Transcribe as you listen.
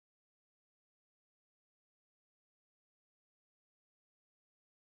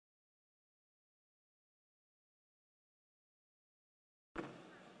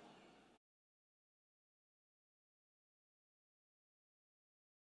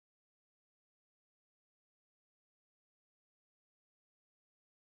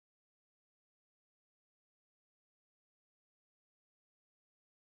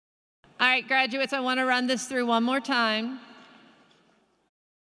All right, graduates, I want to run this through one more time.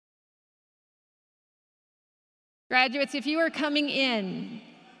 Graduates, if you are coming in,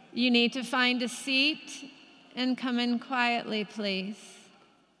 you need to find a seat and come in quietly, please.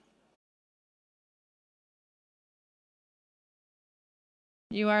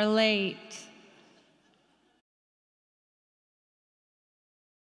 You are late.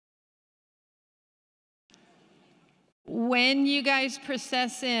 When you guys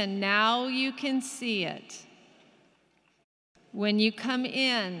process in, now you can see it. When you come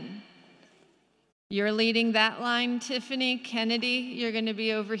in, you're leading that line, Tiffany. Kennedy, you're going to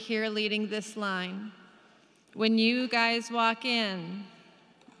be over here leading this line. When you guys walk in,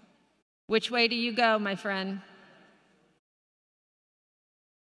 which way do you go, my friend?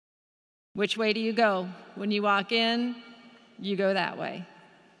 Which way do you go? When you walk in, you go that way.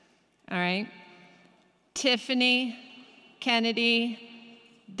 All right? Tiffany, Kennedy,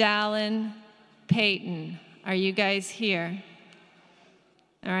 Dallin, Peyton, are you guys here?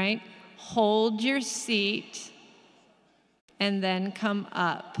 All right? Hold your seat and then come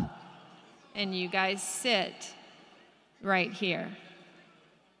up. And you guys sit right here.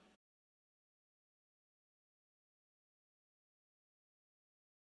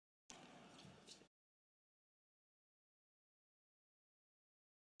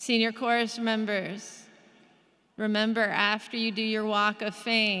 Senior chorus members, remember after you do your walk of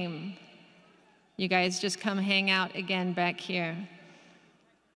fame, you guys just come hang out again back here.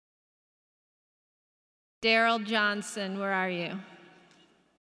 Daryl Johnson, where are you?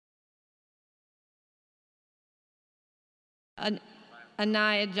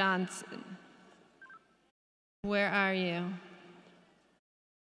 Anaya Johnson, where are you?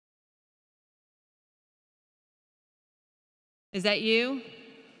 Is that you?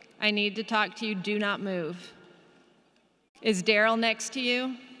 I need to talk to you. Do not move. Is Daryl next to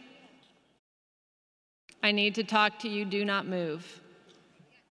you? I need to talk to you. Do not move.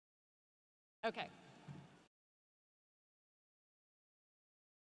 Okay.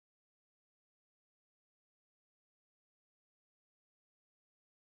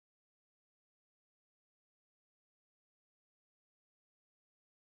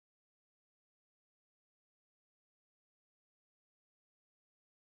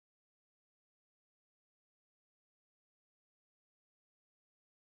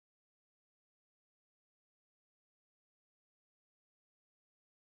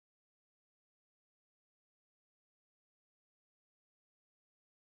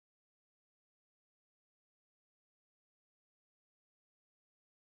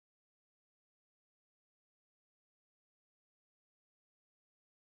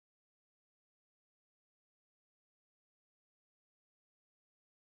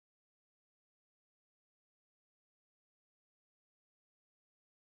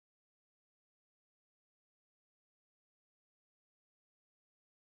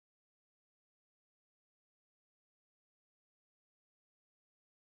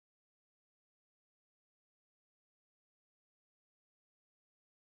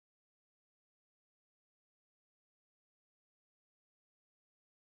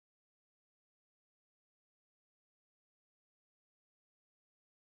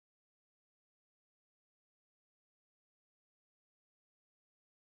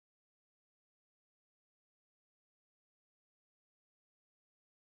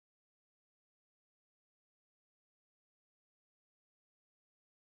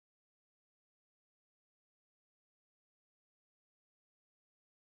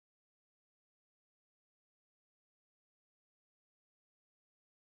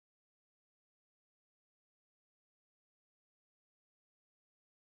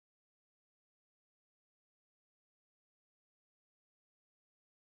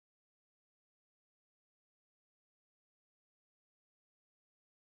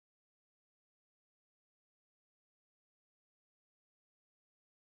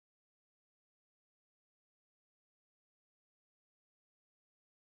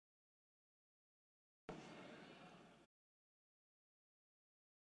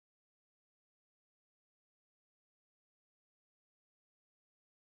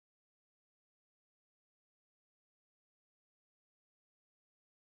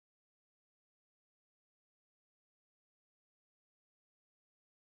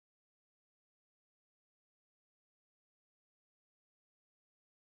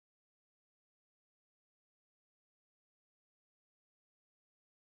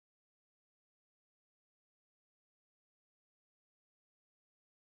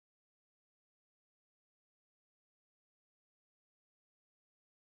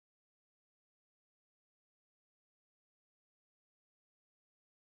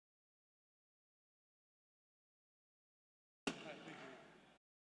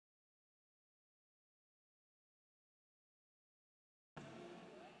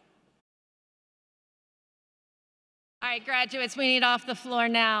 All right, graduates, we need off the floor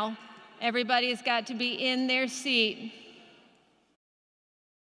now. Everybody's got to be in their seat.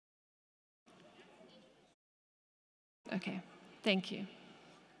 Okay, thank you.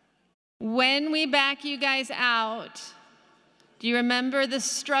 When we back you guys out, do you remember the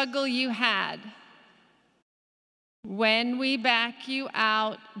struggle you had? When we back you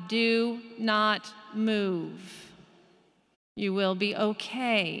out, do not move. You will be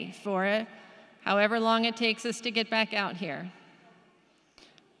okay for it, however long it takes us to get back out here.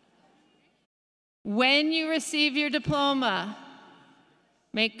 When you receive your diploma,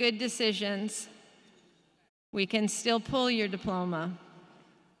 make good decisions. We can still pull your diploma.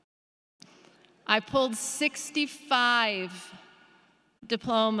 I pulled 65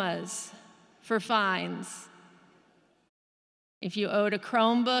 diplomas for fines. If you owed a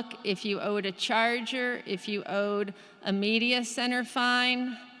Chromebook, if you owed a charger, if you owed a media center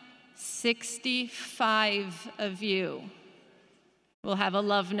fine, 65 of you will have a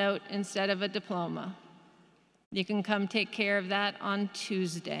love note instead of a diploma. You can come take care of that on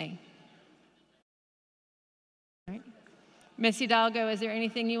Tuesday. All right. Miss Hidalgo, is there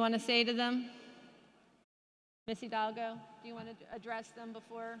anything you want to say to them? Miss Hidalgo, do you want to address them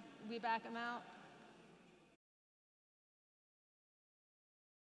before we back them out?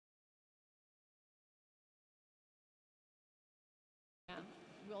 Yeah,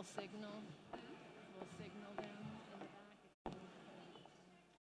 we'll signal them in the back.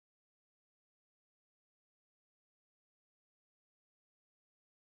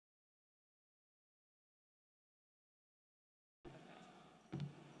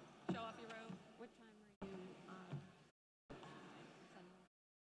 Show off your robe. What time are you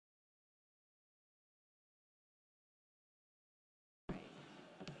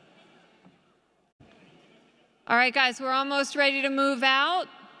All right, guys, we're almost ready to move out.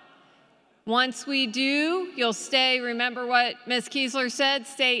 Once we do, you'll stay. Remember what Ms. Kiesler said,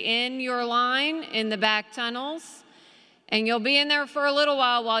 stay in your line in the back tunnels. And you'll be in there for a little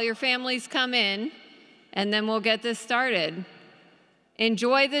while your families come in, and then we'll get this started.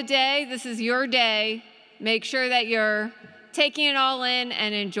 Enjoy the day. This is your day. Make sure that you're taking it all in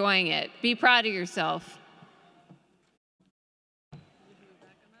and enjoying it. Be proud of yourself.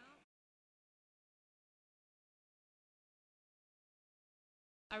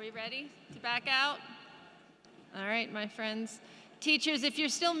 Are we ready to back out? All right, my friends. Teachers, if you're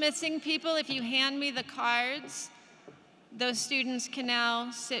still missing people, if you hand me the cards, those students can now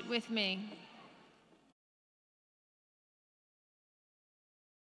sit with me.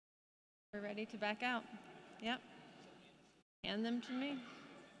 We're ready to back out. Yep. Hand them to me.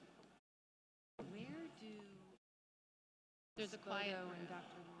 Where do There's a quiet room. and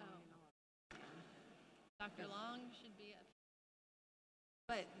Dr. Long Dr. Long should be up.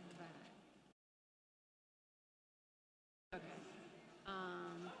 but in the back. Okay.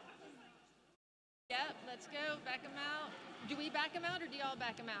 Yep, let's go. Back them out. Do we back them out or do y'all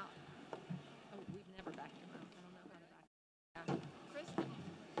back them out? Oh, we've never backed him out. I don't know how to back. Yeah. Chris?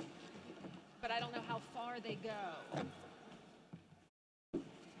 But I don't know how far they go.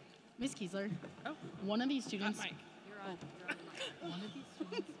 Miss Kiesler. Oh. One of these students. You're on. You're on the mic. One of these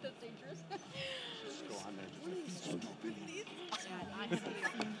students. That's dangerous. Just go on there. I haven't seen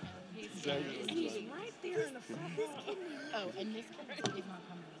him. He's right there in the front. Oh, and this kid is not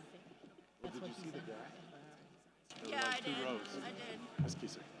coming. That's what he said. Yeah, I did. I did. Miss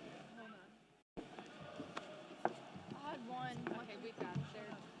Kieser. Odd one. Okay, we got it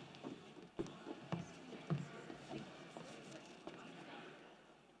there.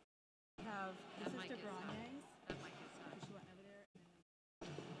 Have That mic Sister is Granye's. That mic is on. She went over there.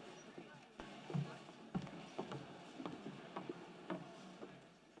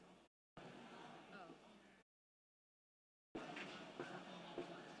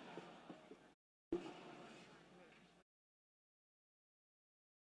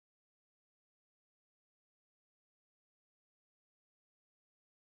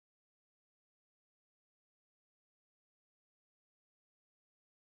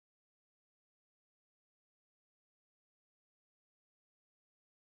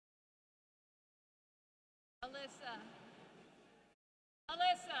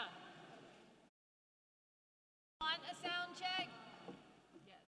 Alyssa. Want a sound check?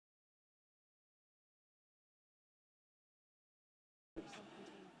 Yes.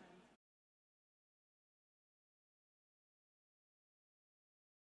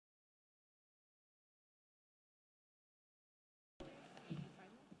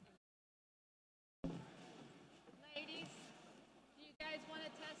 Ladies, do you guys want to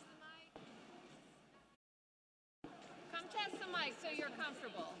test the mic? Come test the mic so you're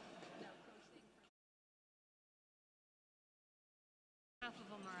comfortable. Half of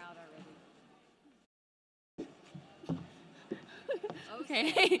them are out already.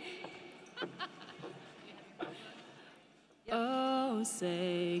 Okay. Oh,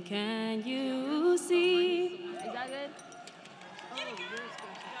 say, can you see? Is that good?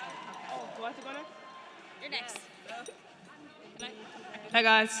 Oh, do I have to go next? You're next. Hi,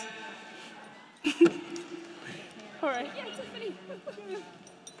 guys. All right.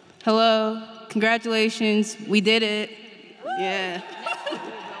 Hello. Congratulations. We did it. Yeah.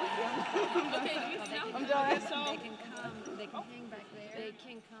 I'm done. They can hang back there. They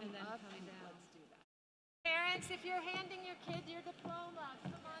can come up and down. Let's do that. Parents, if you're handing your kid your diploma,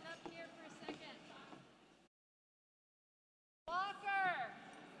 come on up here for a second. Walker.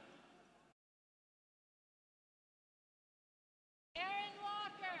 Aaron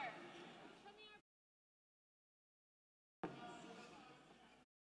Walker. Come here.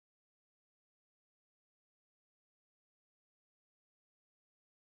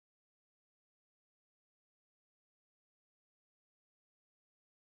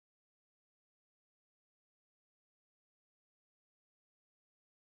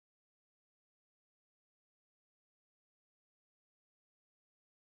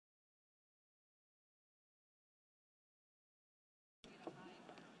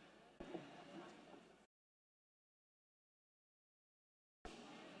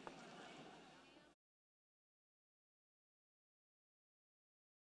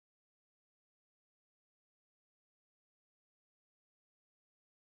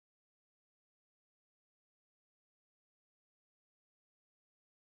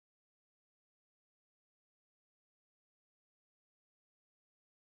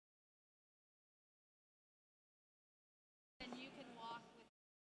 And you can walk with.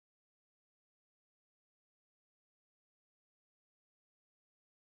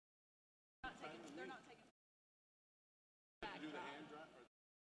 They're not taking. Do the hand drop or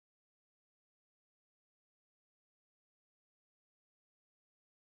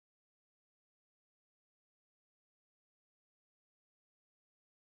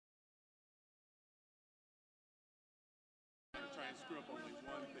try and screw up only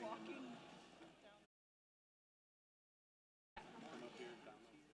one thing. Come up here, down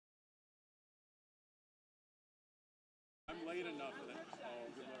up. I'm late enough that oh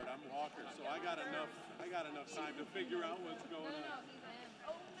good Lord, I'm Walker, so I got enough time to figure out what's going on.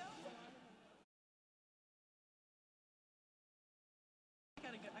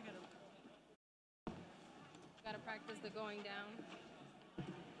 Gotta practice the going down.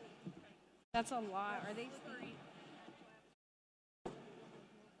 That's a lot. Are they free?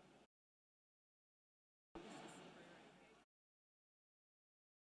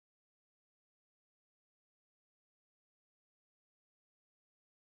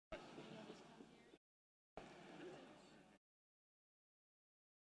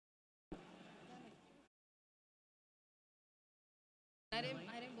 I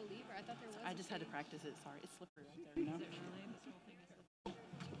didn't believe her. I thought there was. I just had to practice it. Sorry, it's slippery right there, you know?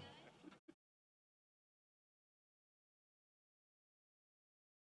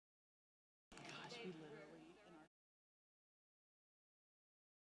 Gosh, we literally in our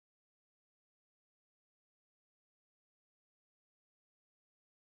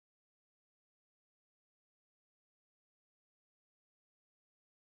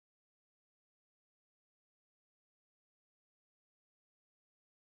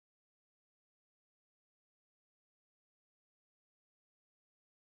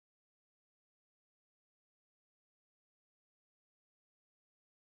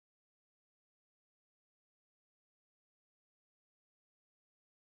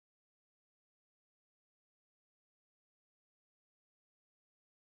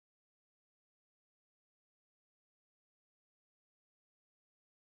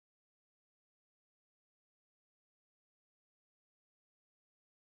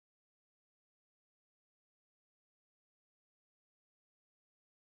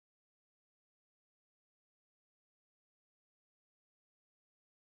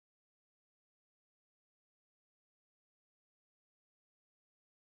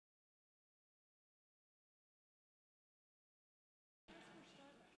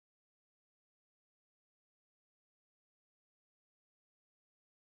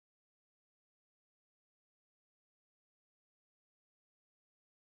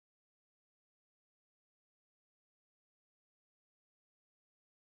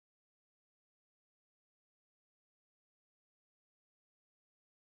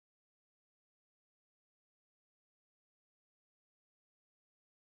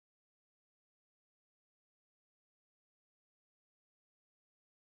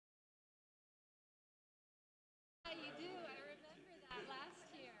Yeah, you do. I remember that last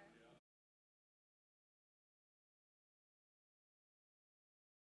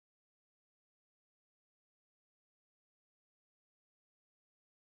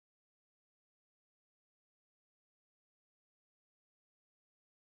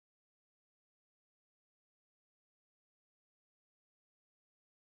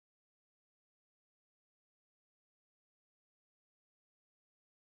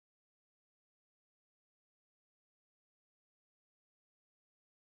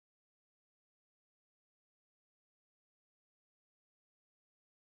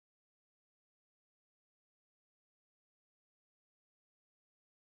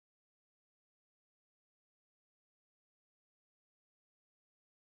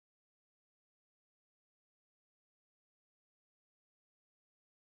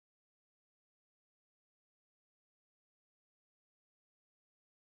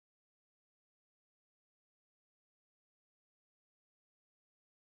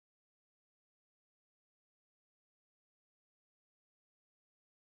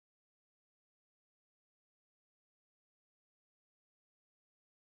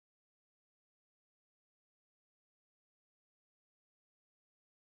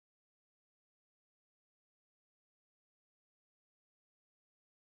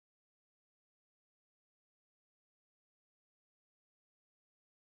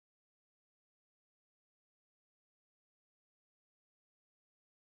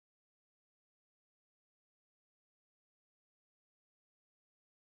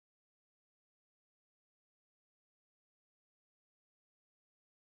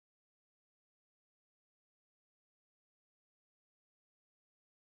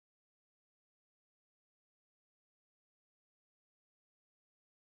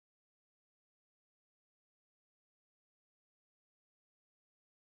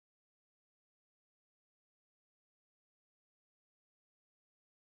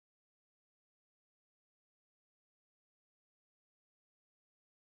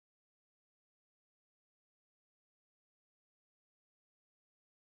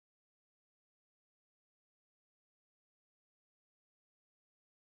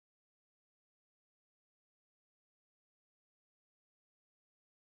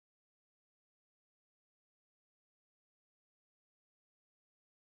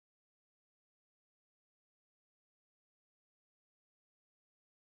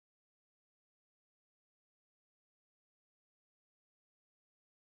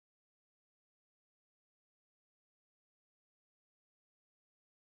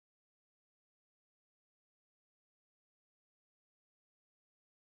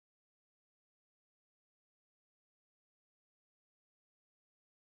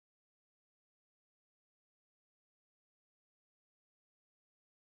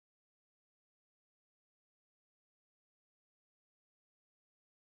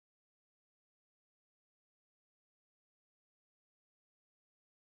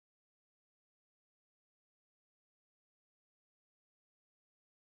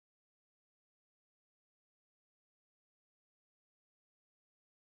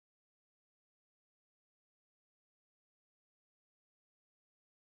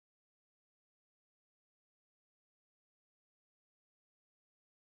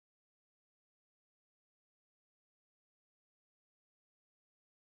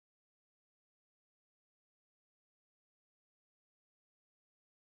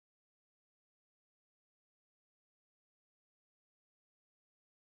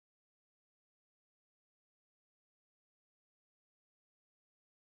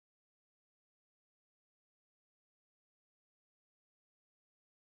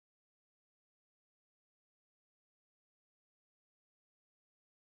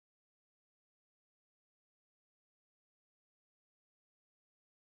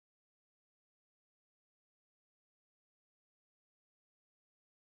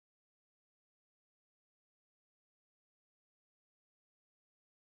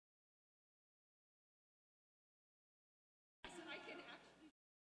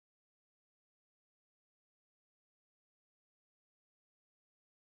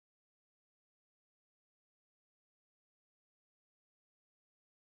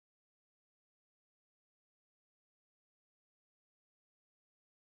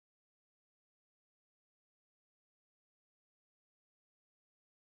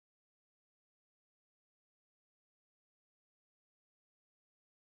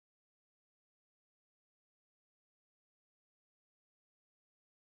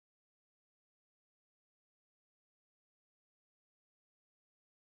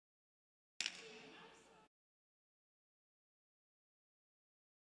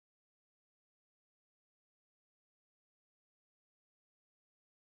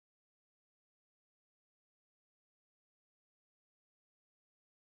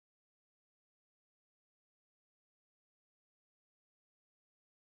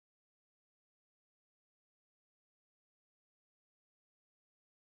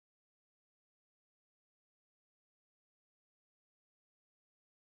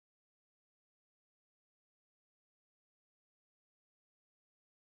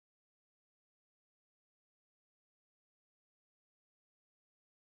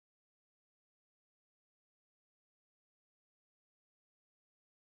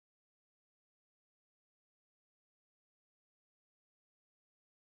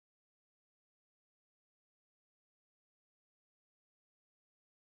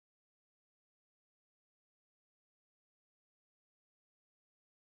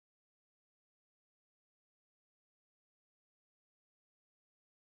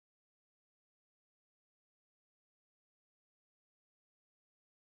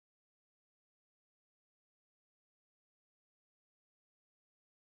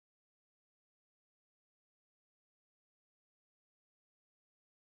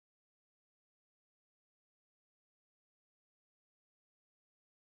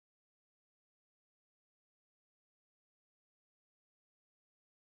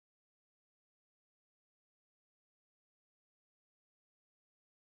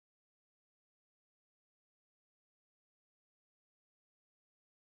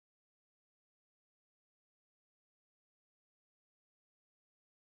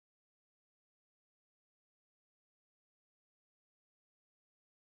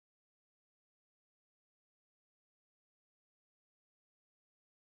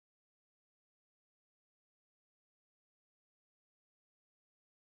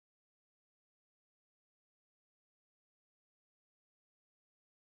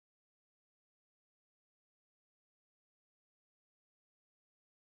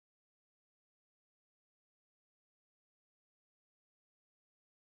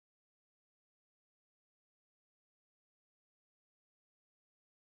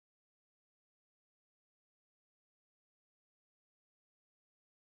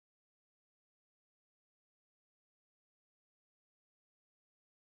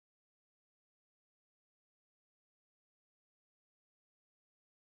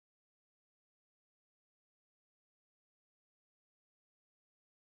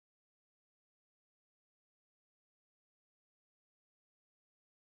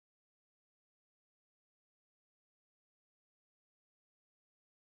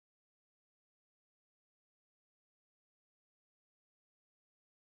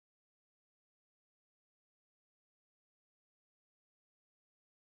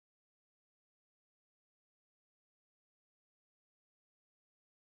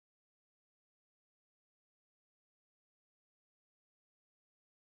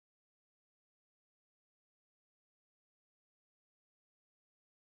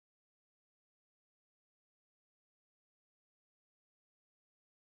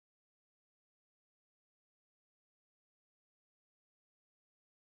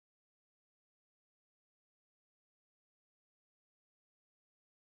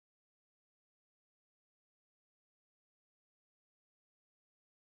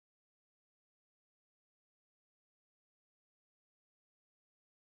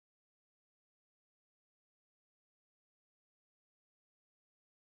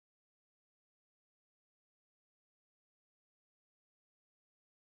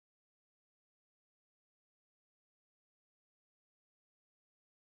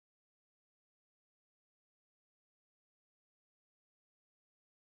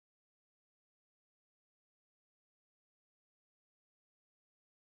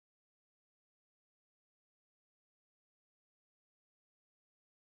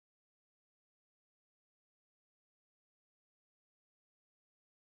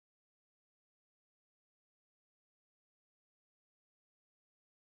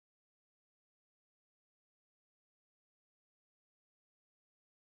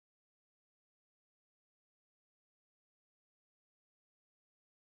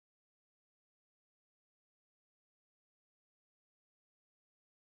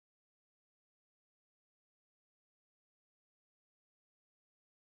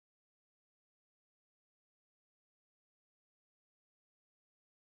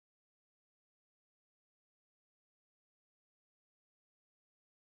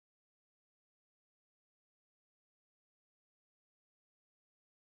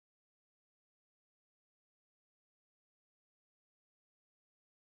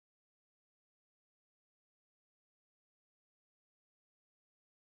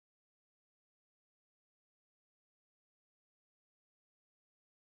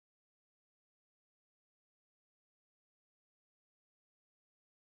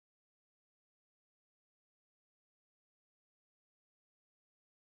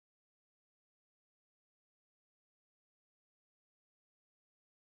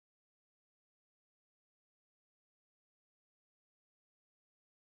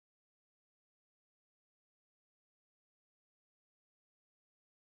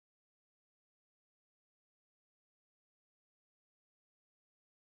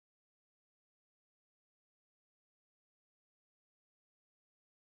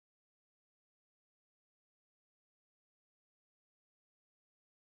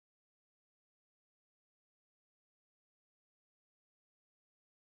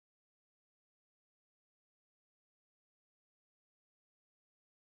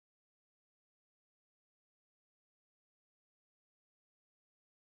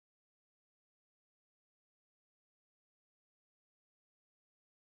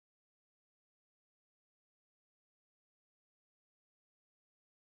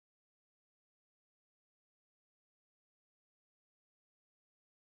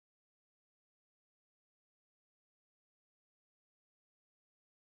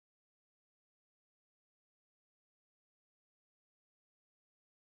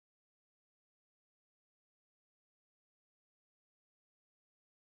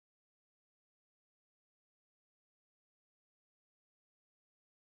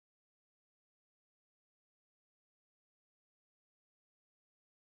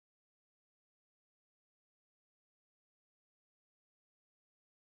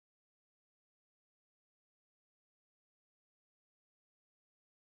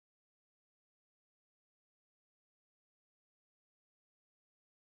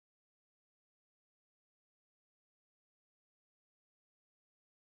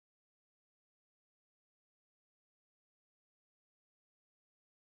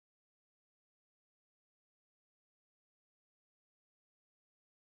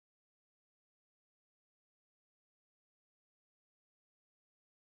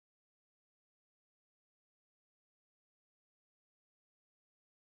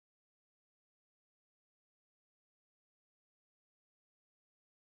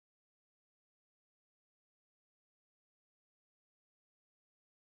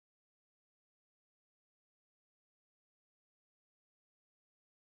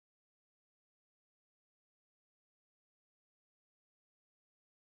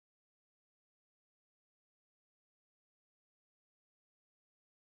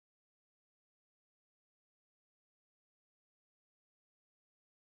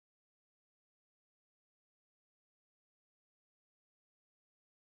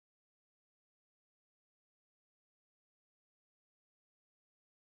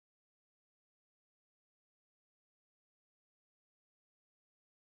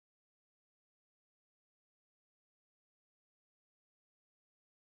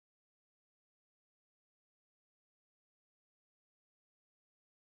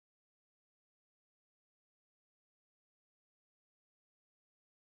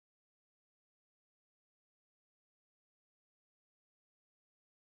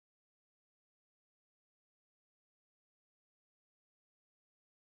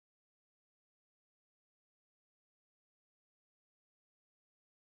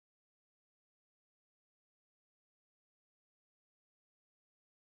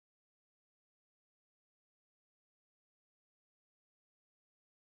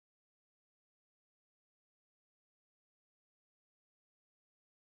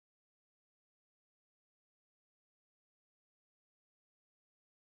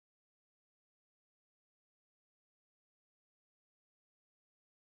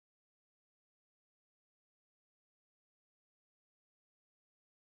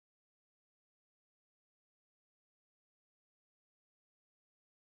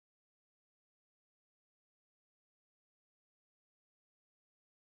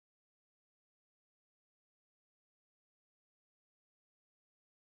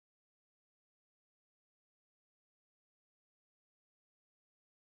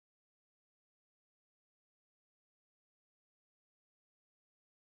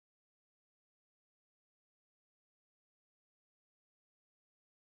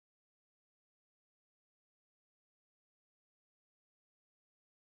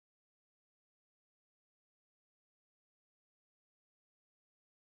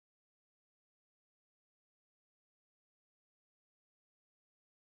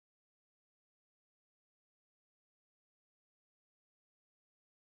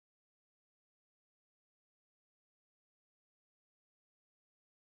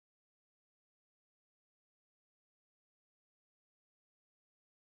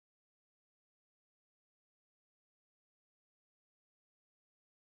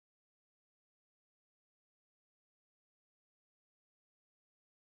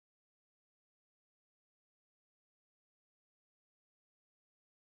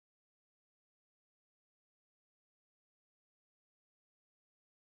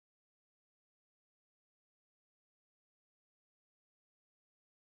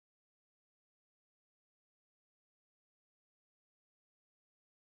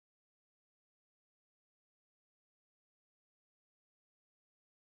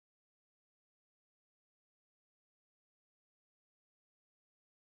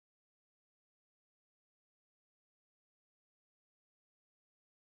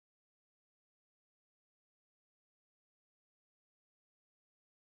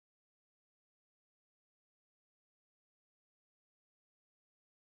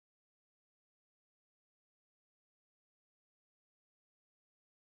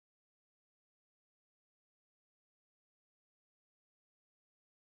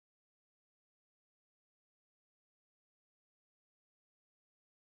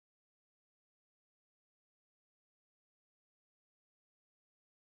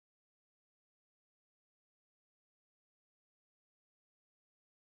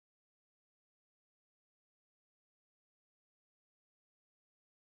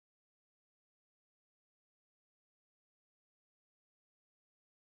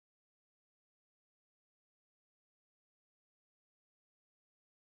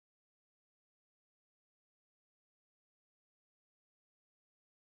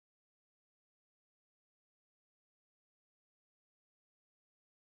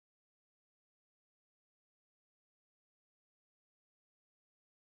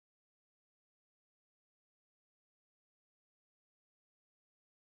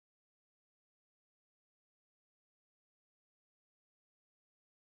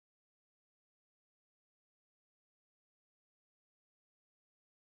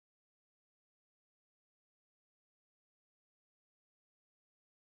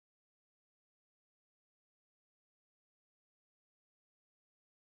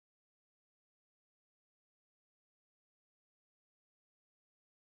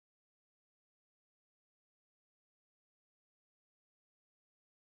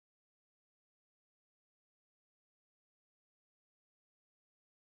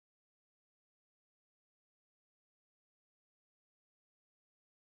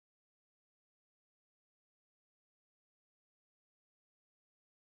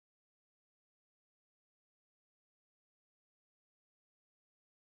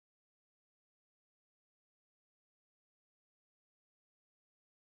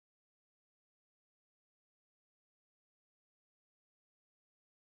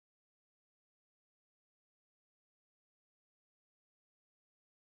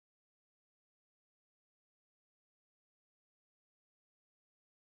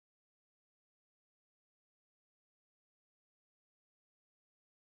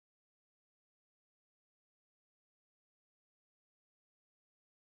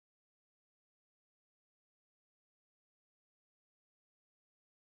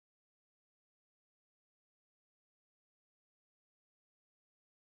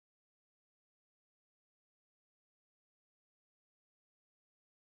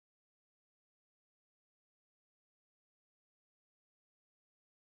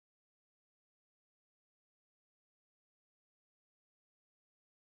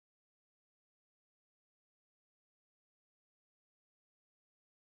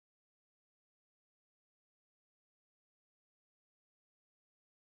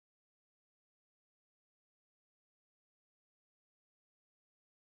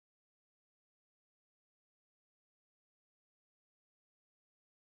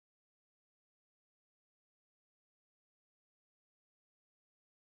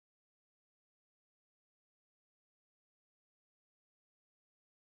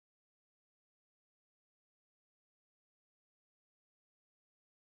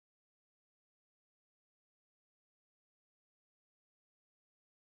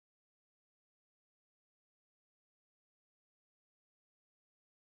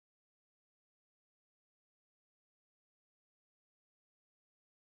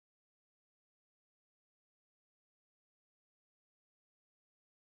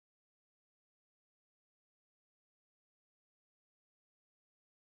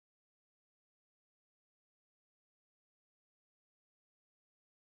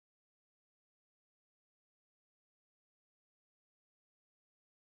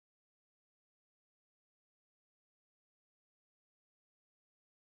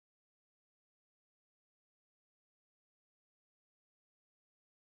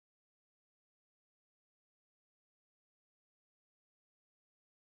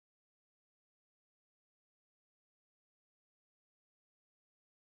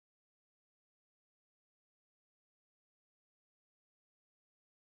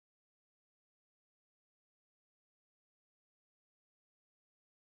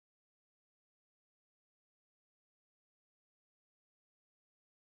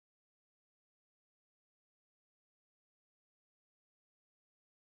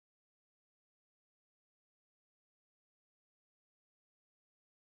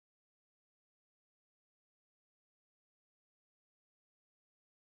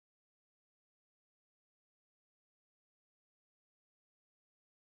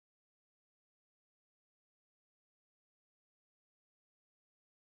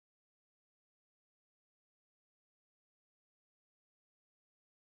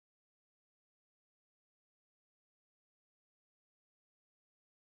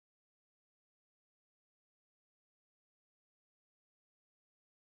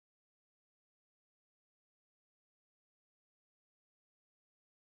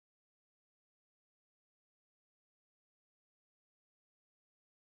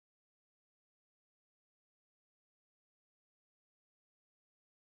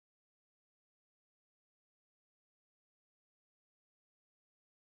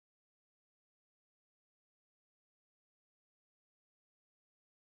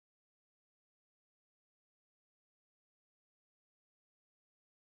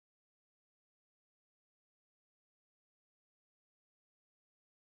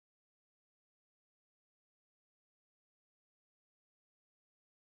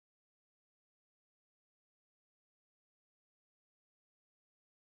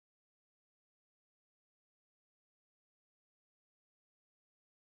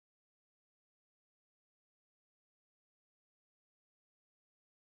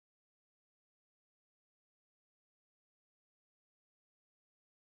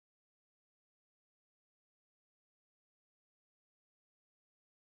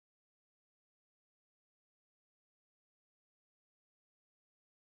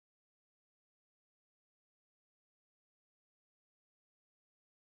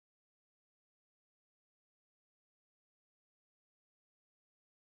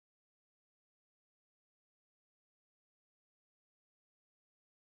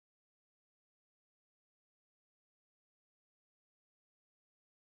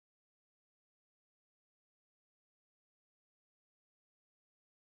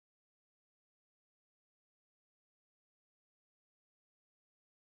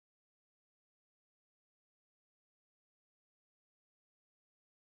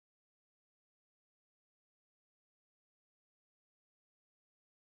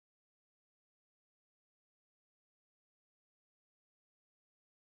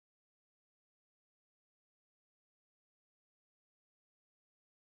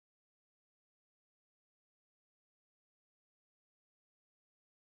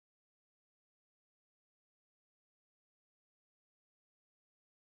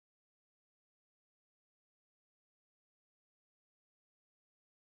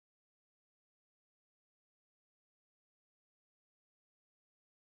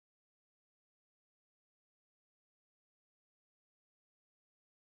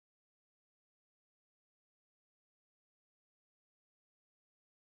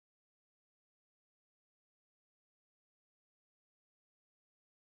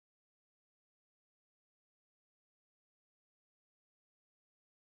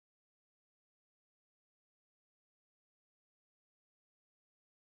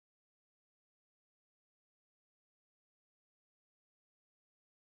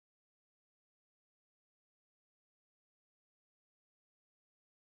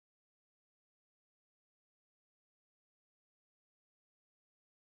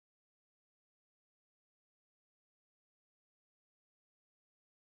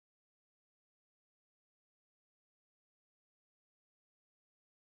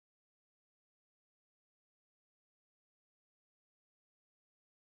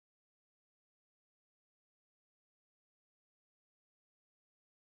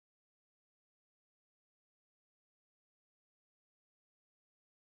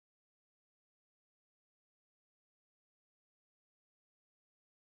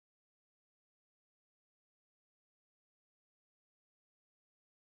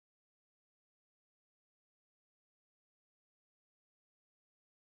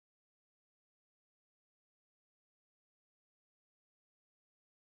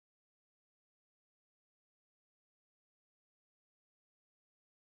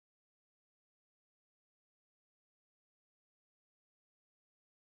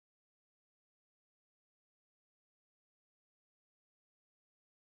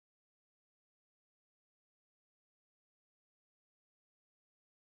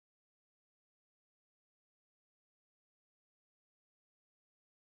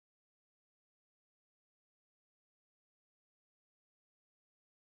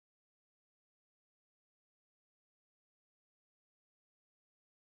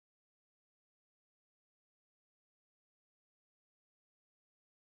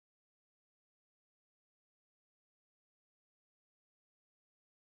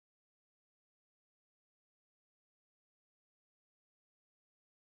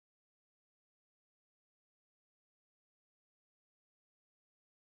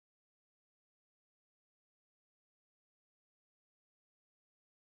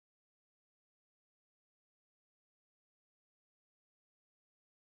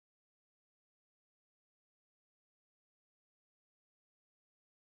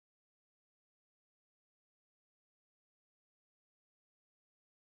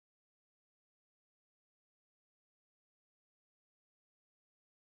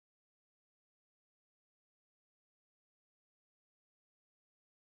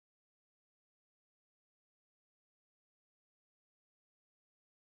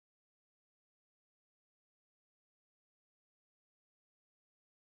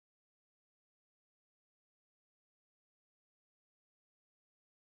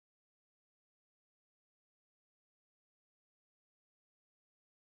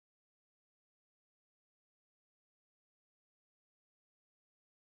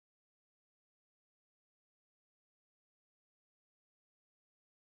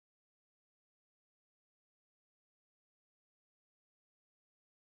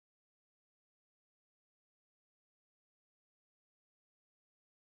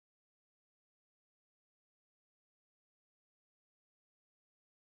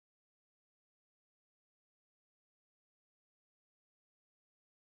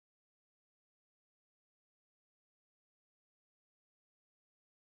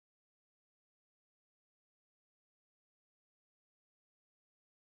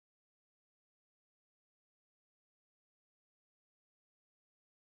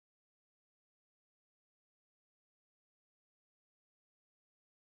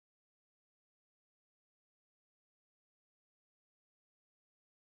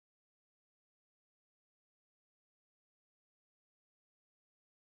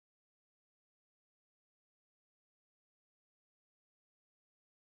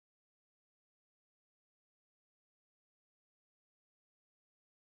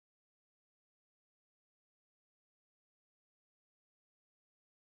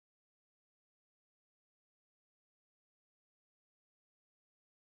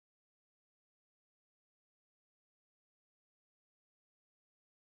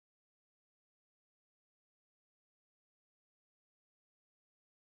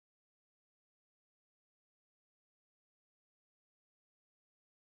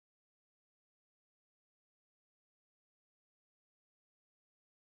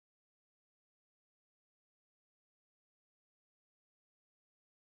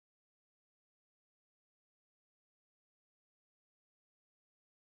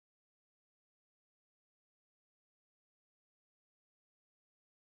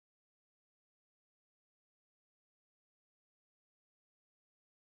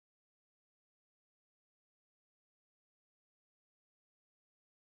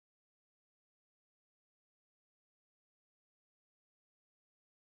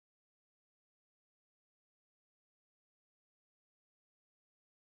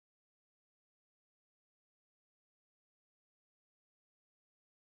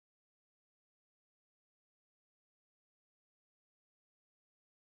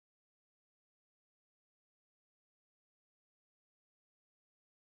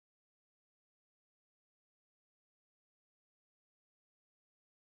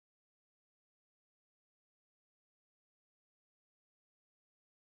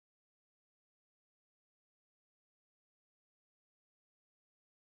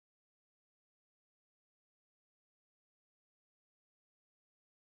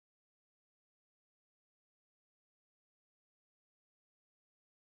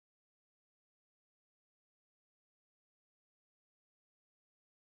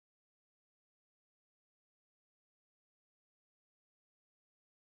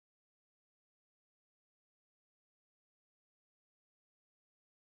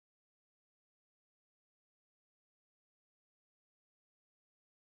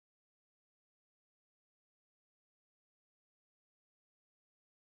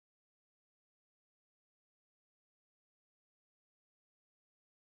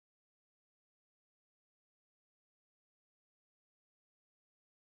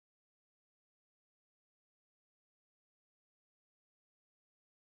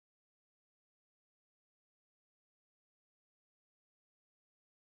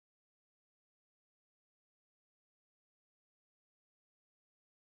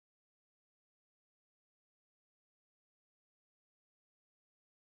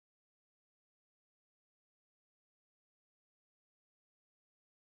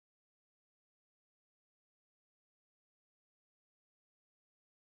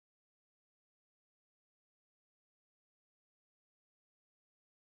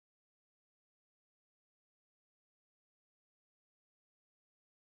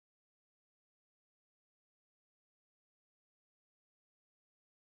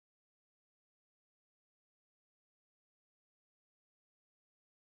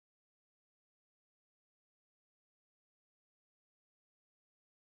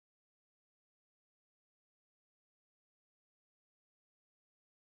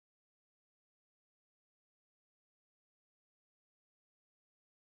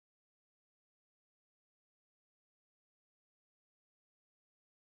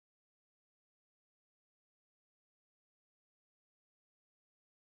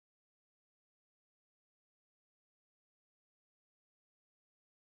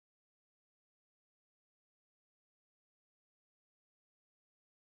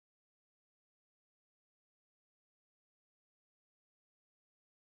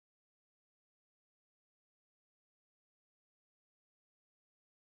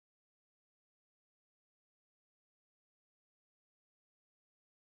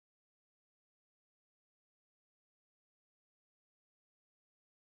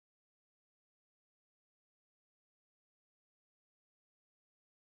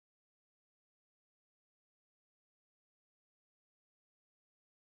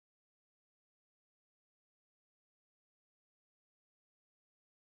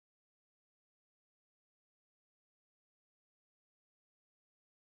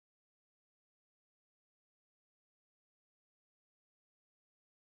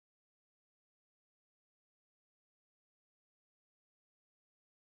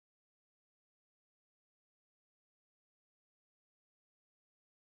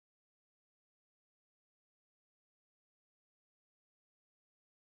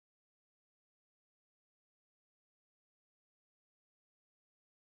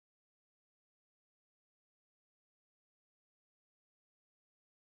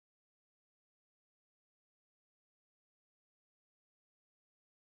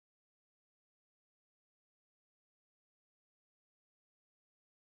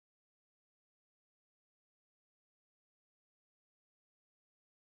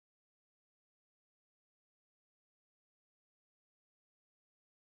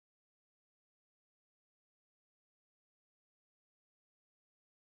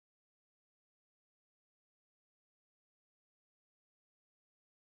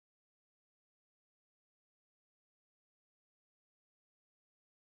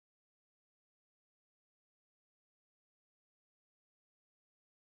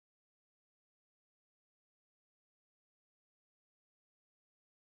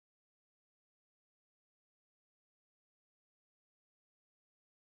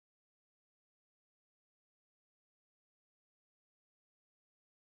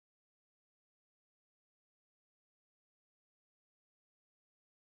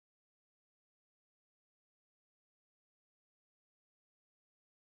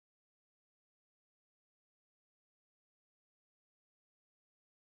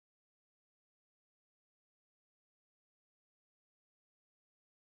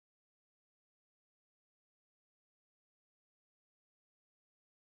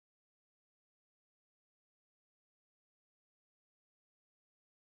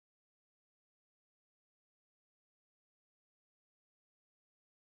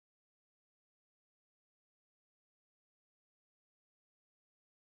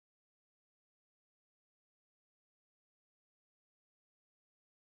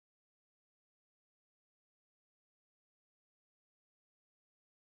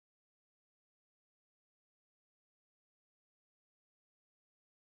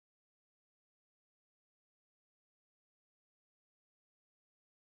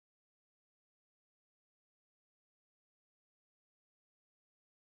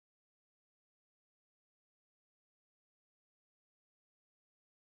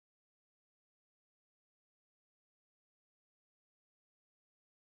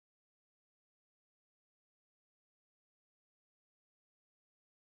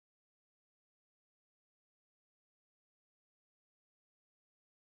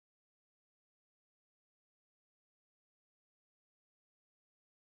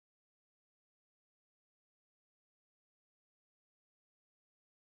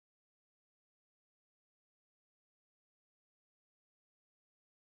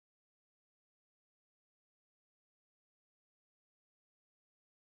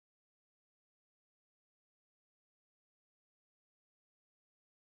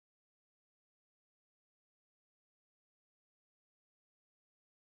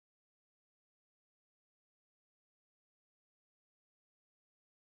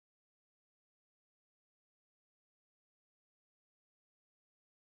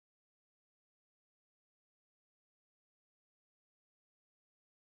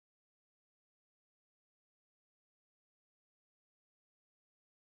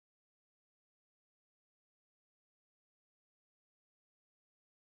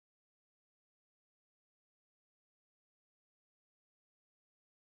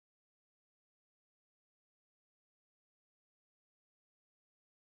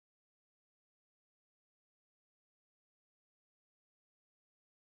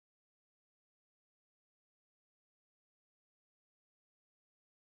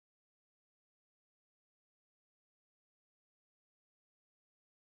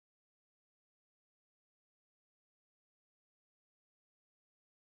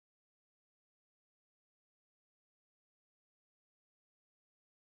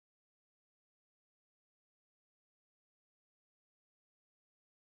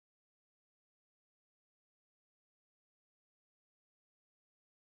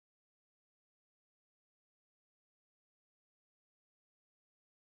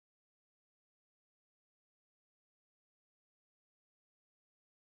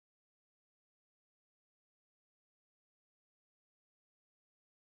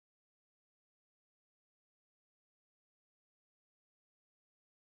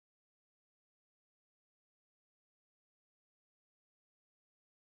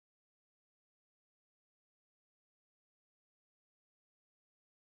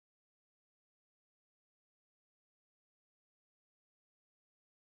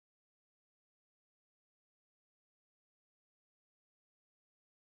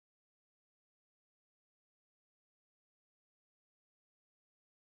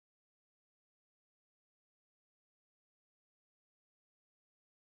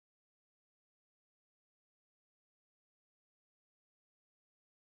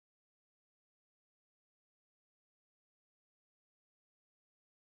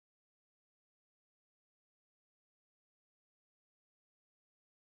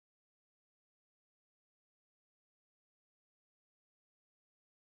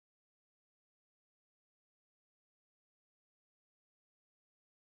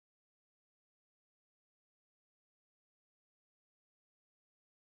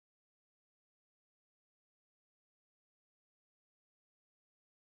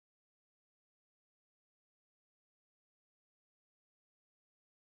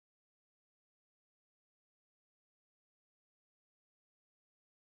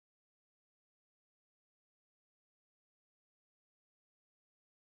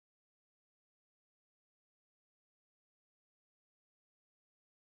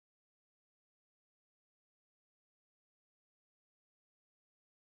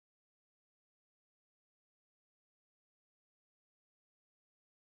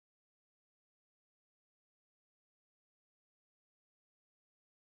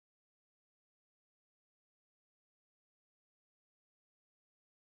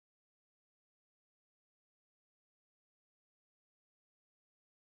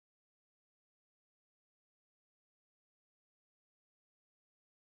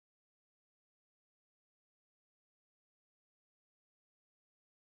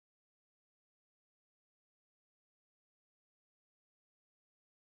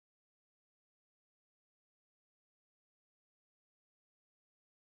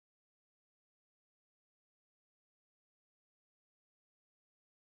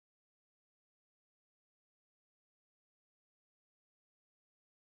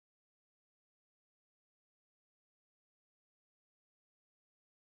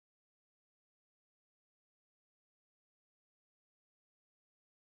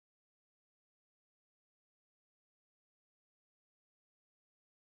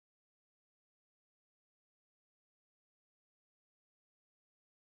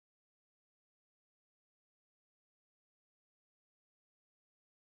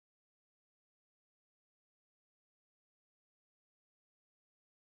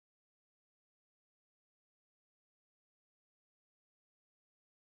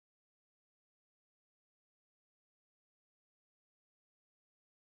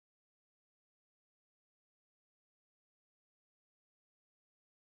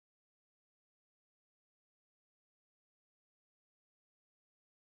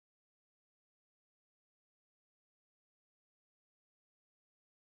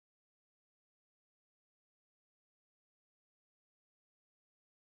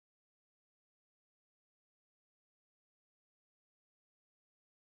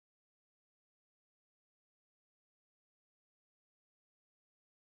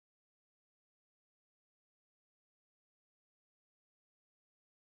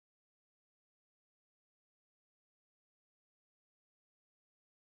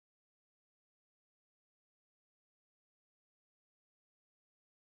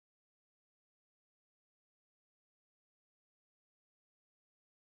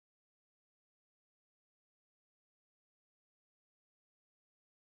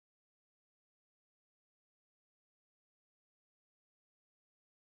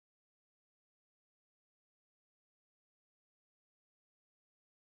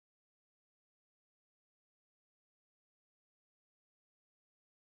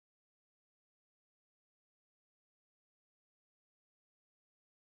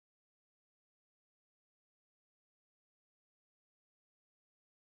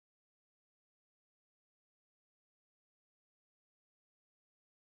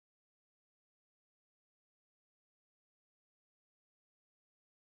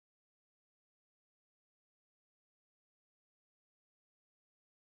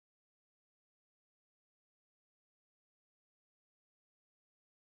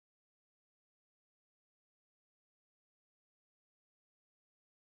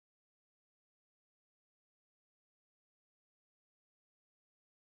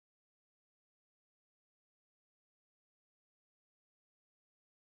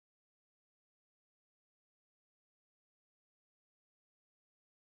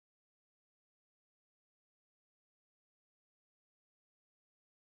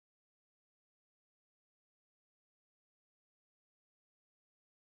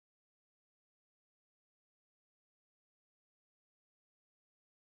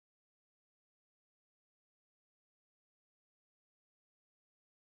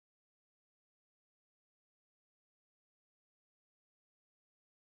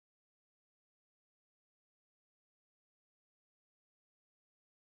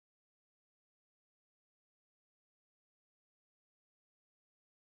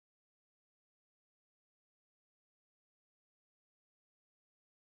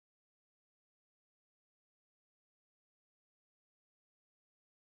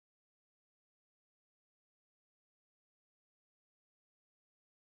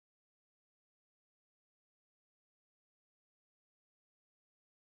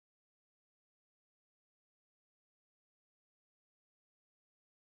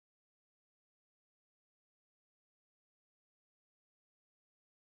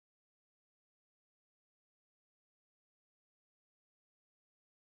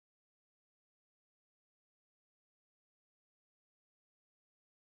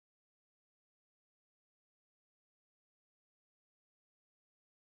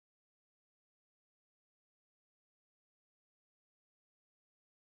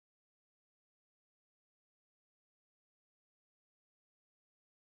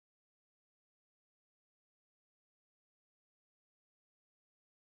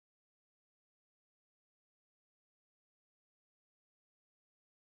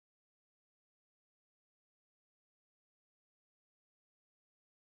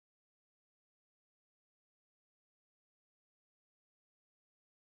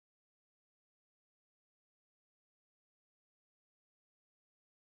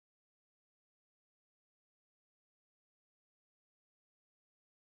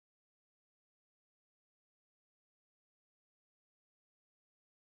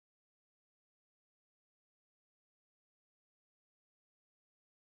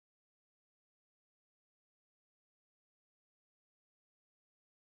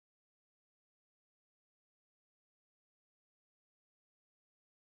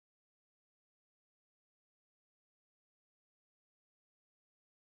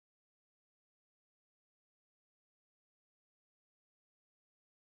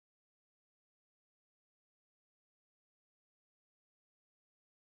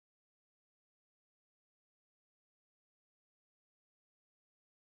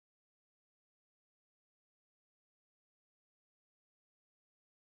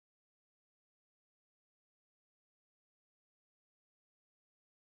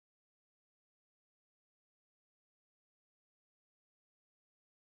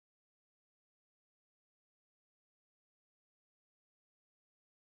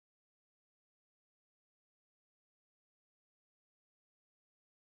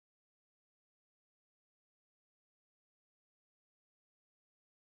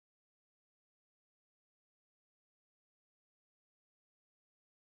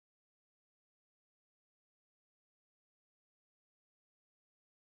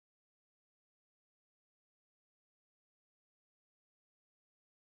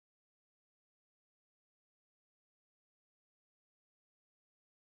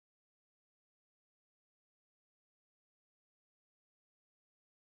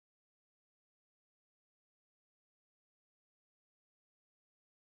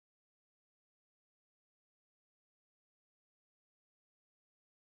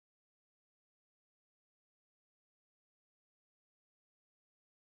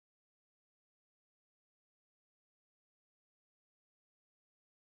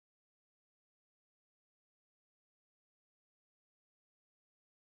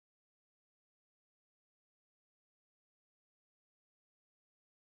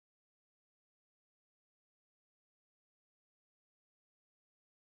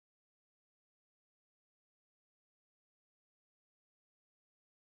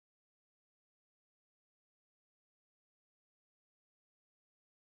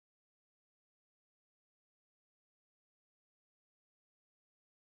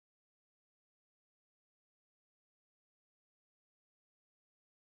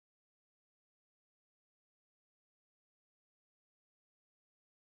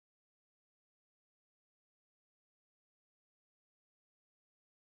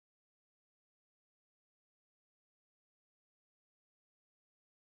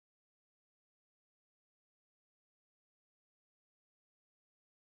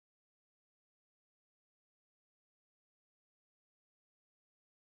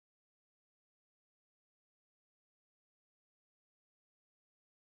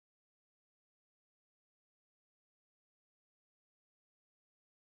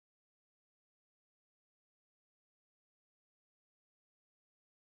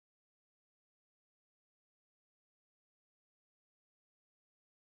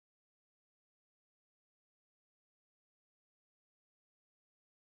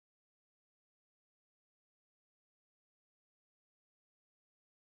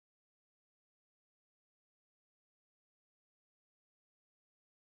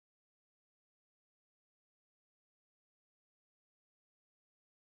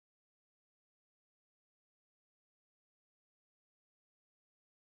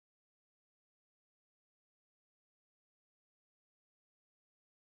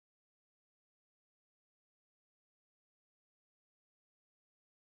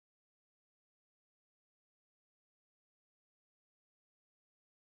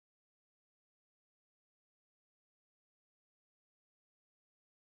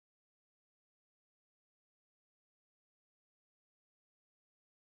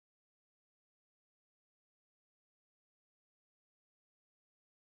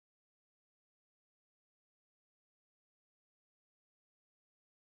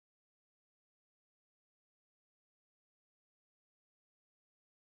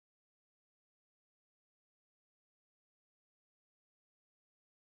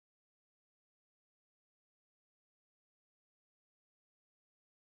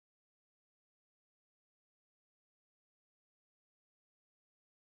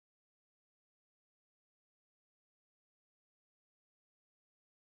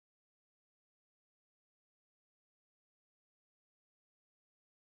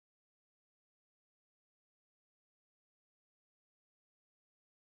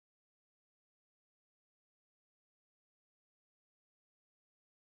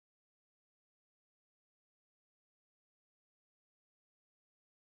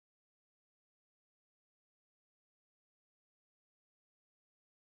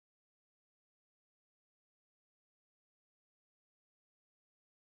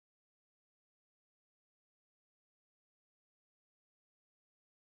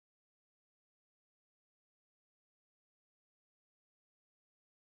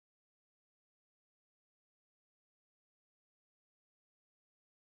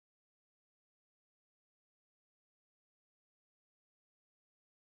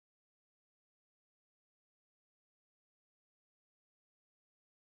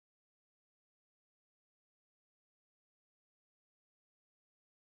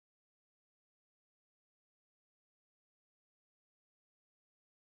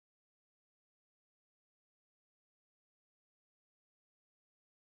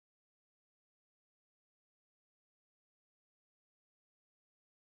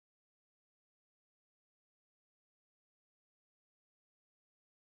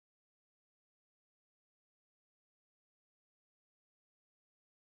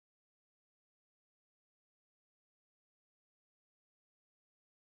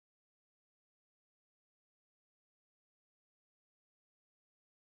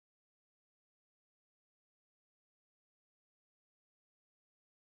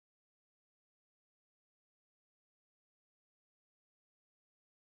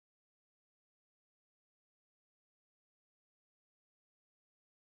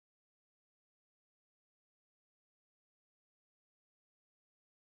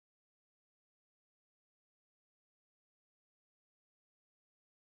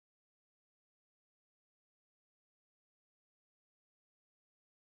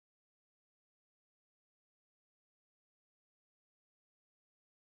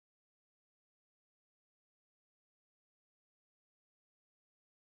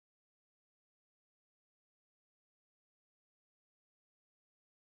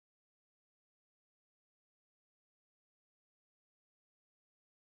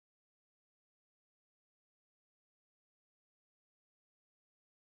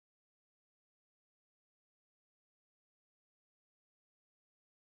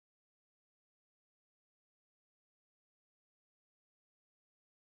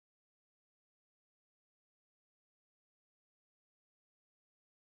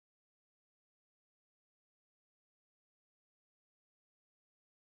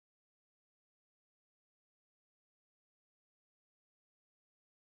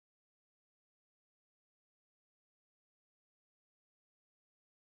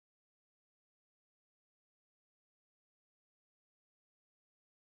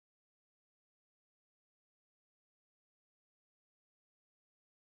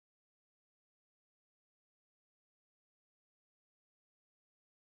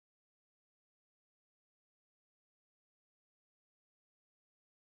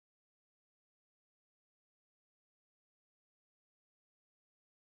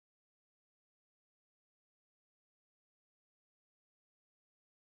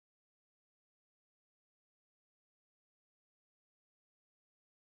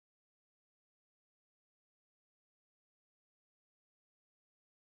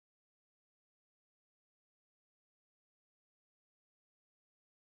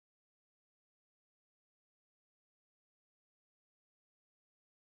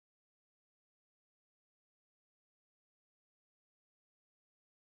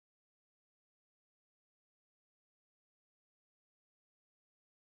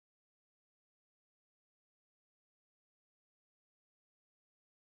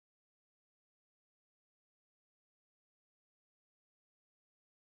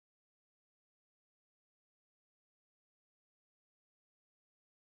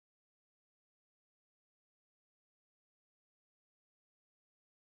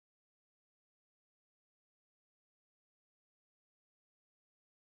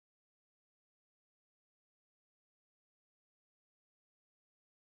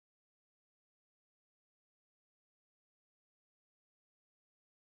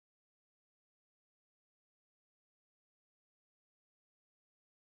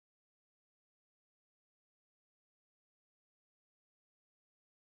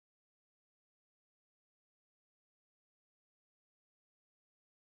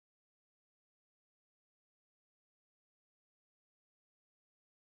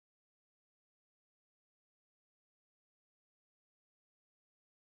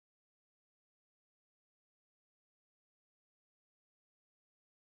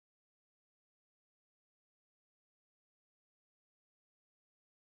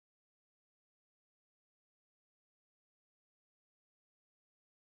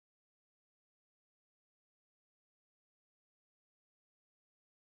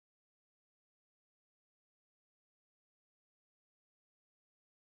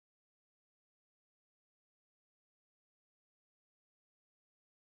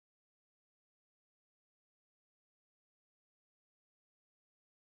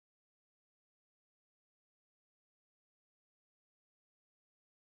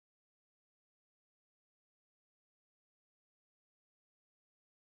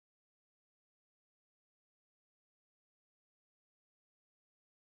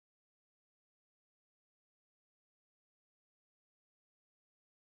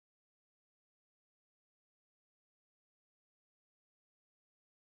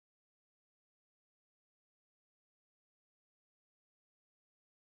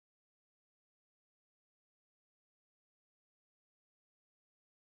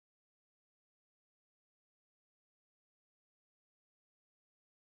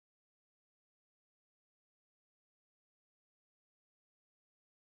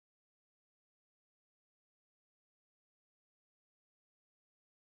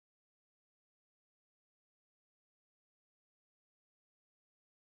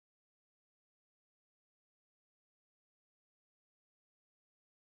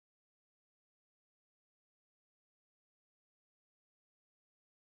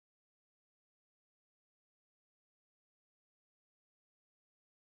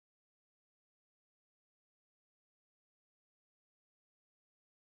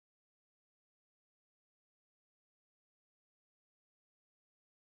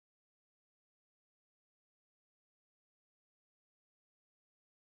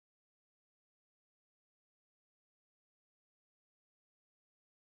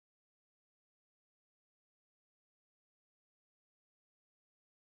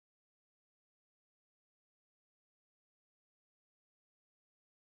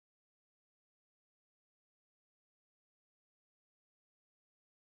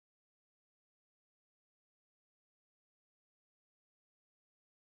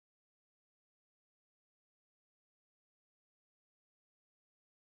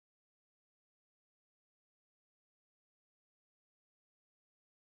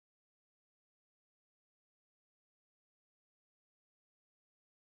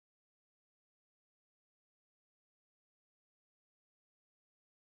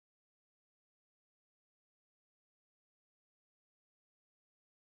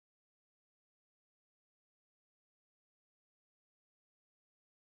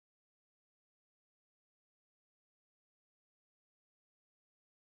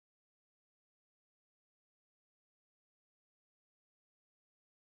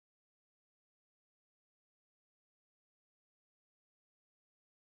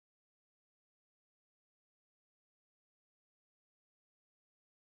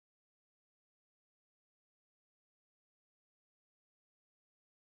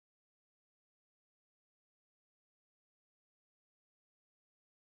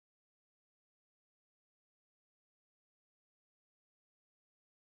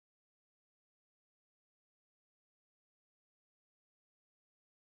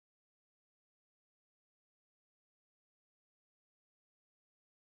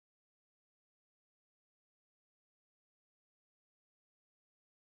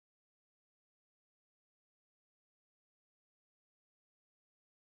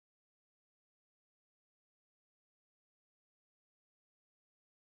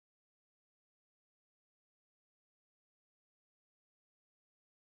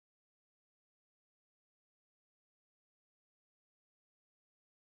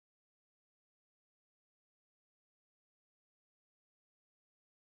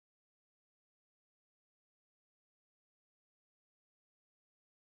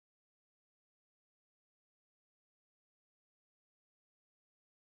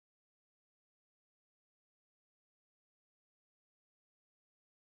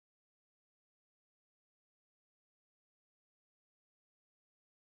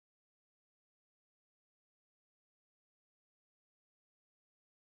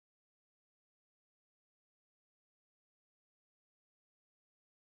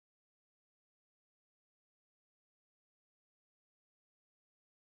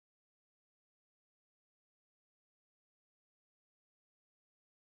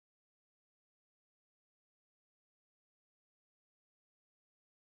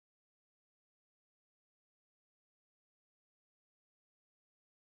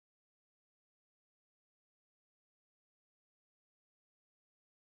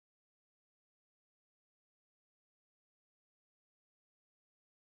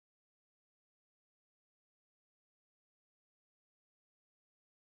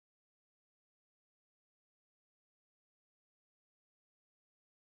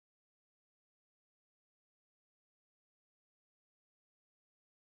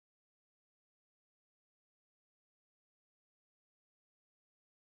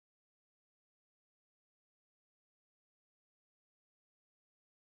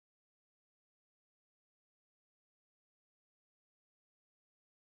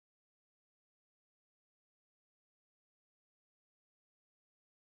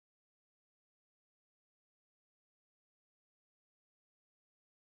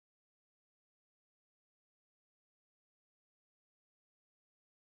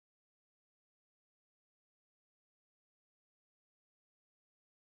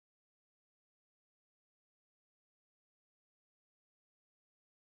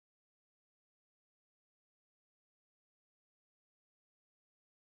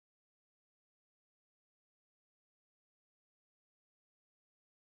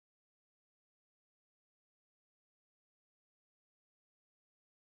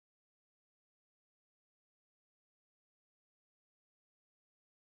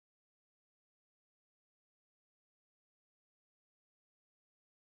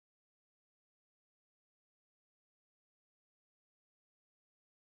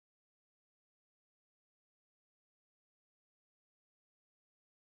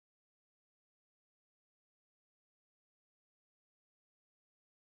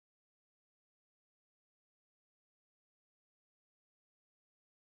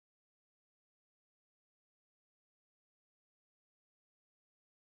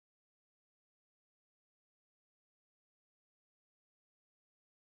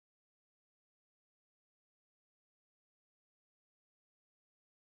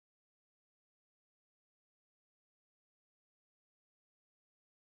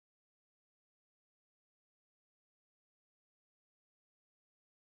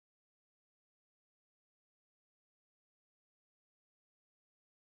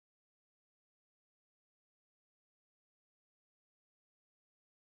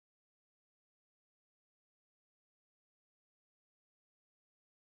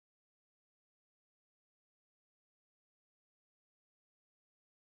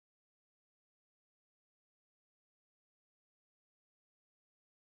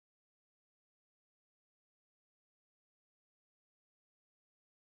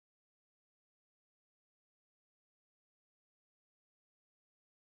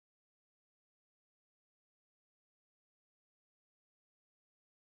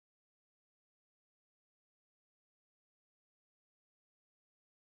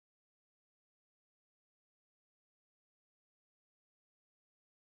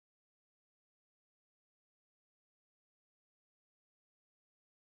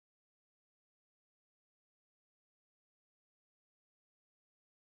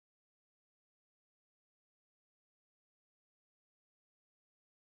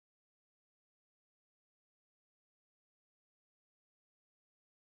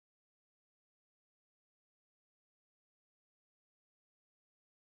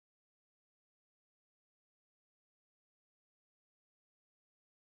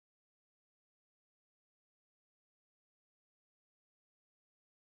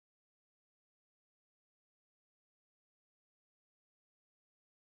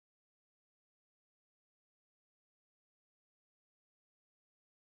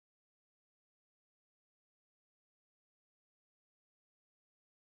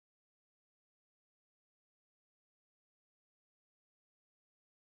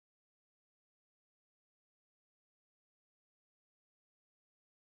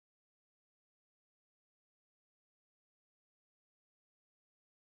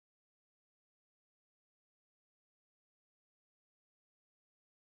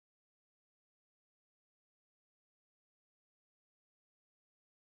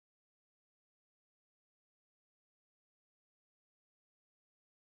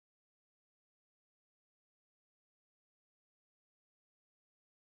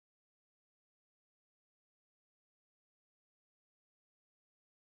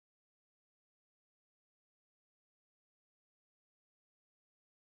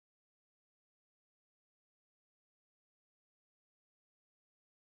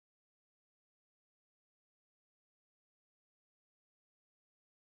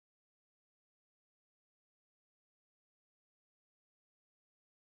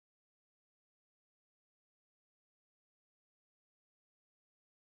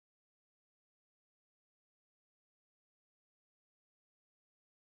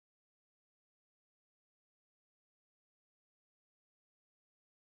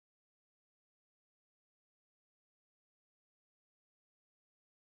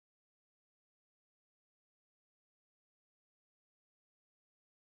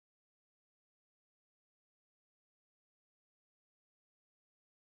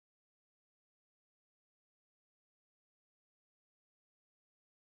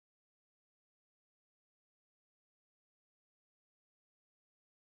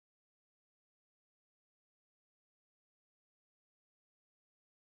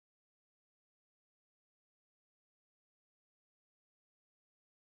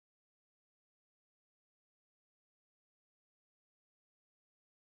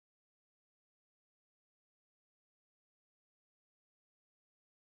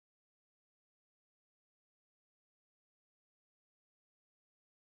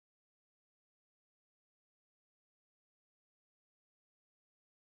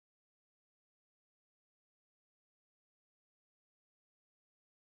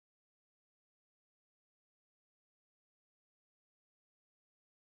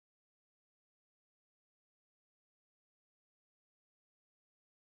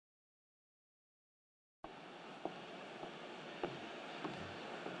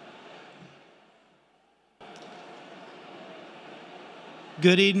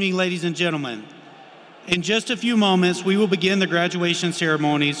Good evening, ladies and gentlemen. In just a few moments, we will begin the graduation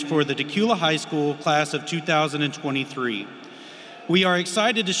ceremonies for the Dacula High School class of 2023. We are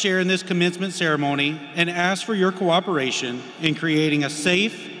excited to share in this commencement ceremony and ask for your cooperation in creating a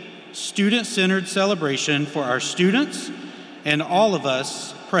safe, student-centered celebration for our students and all of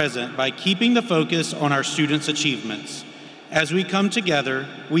us present by keeping the focus on our students' achievements. As we come together,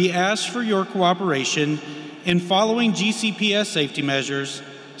 we ask for your cooperation in following GCPS safety measures,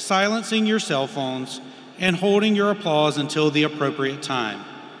 silencing your cell phones, and holding your applause until the appropriate time.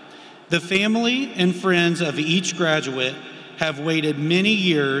 The family and friends of each graduate have waited many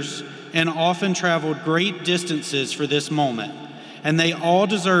years and often traveled great distances for this moment, and they all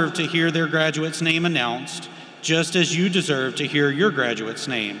deserve to hear their graduate's name announced, just as you deserve to hear your graduate's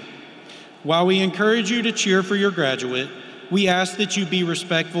name. While we encourage you to cheer for your graduate, we ask that you be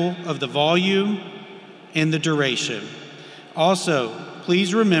respectful of the volume and the duration. Also,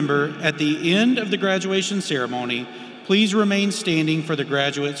 please remember, at the end of the graduation ceremony, please remain standing for the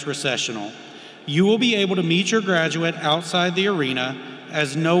graduate's recessional. You will be able to meet your graduate outside the arena,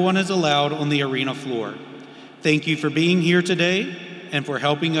 as no one is allowed on the arena floor. Thank you for being here today and for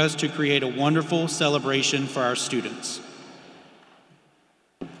helping us to create a wonderful celebration for our students.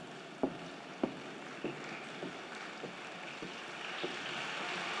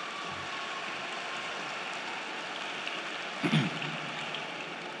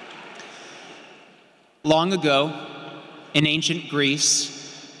 Long ago, in ancient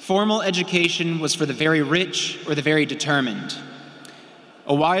Greece, formal education was for the very rich or the very determined.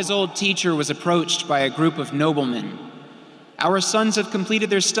 A wise old teacher was approached by a group of noblemen. Our sons have completed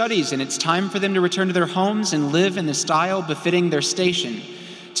their studies, and it's time for them to return to their homes and live in the style befitting their station.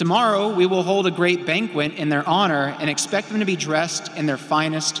 Tomorrow, we will hold a great banquet in their honor and expect them to be dressed in their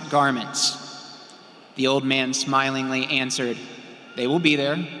finest garments. The old man smilingly answered, "They will be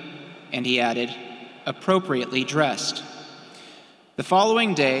there," and he added, "appropriately dressed." The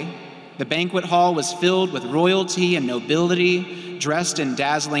following day, the banquet hall was filled with royalty and nobility, dressed in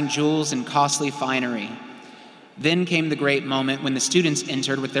dazzling jewels and costly finery. Then came the great moment when the students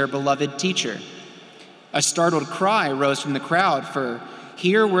entered with their beloved teacher. A startled cry rose from the crowd, for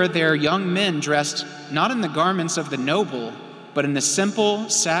here were their young men dressed not in the garments of the noble, but in the simple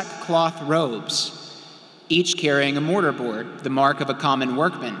sackcloth robes, each carrying a mortarboard, the mark of a common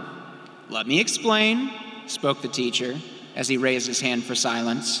workman. "Let me explain," spoke the teacher as he raised his hand for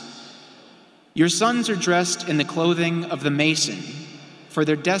silence. "Your sons are dressed in the clothing of the mason, for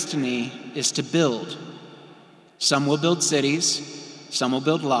their destiny is to build. Some will build cities, some will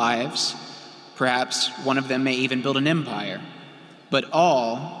build lives, perhaps one of them may even build an empire, but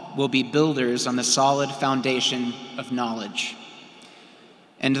all will be builders on the solid foundation of knowledge."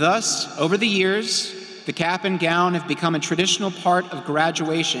 And thus, over the years, the cap and gown have become a traditional part of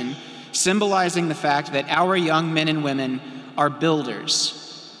graduation, symbolizing the fact that our young men and women are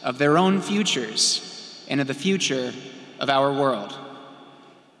builders of their own futures and of the future of our world.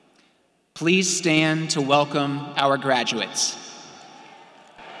 Please stand to welcome our graduates.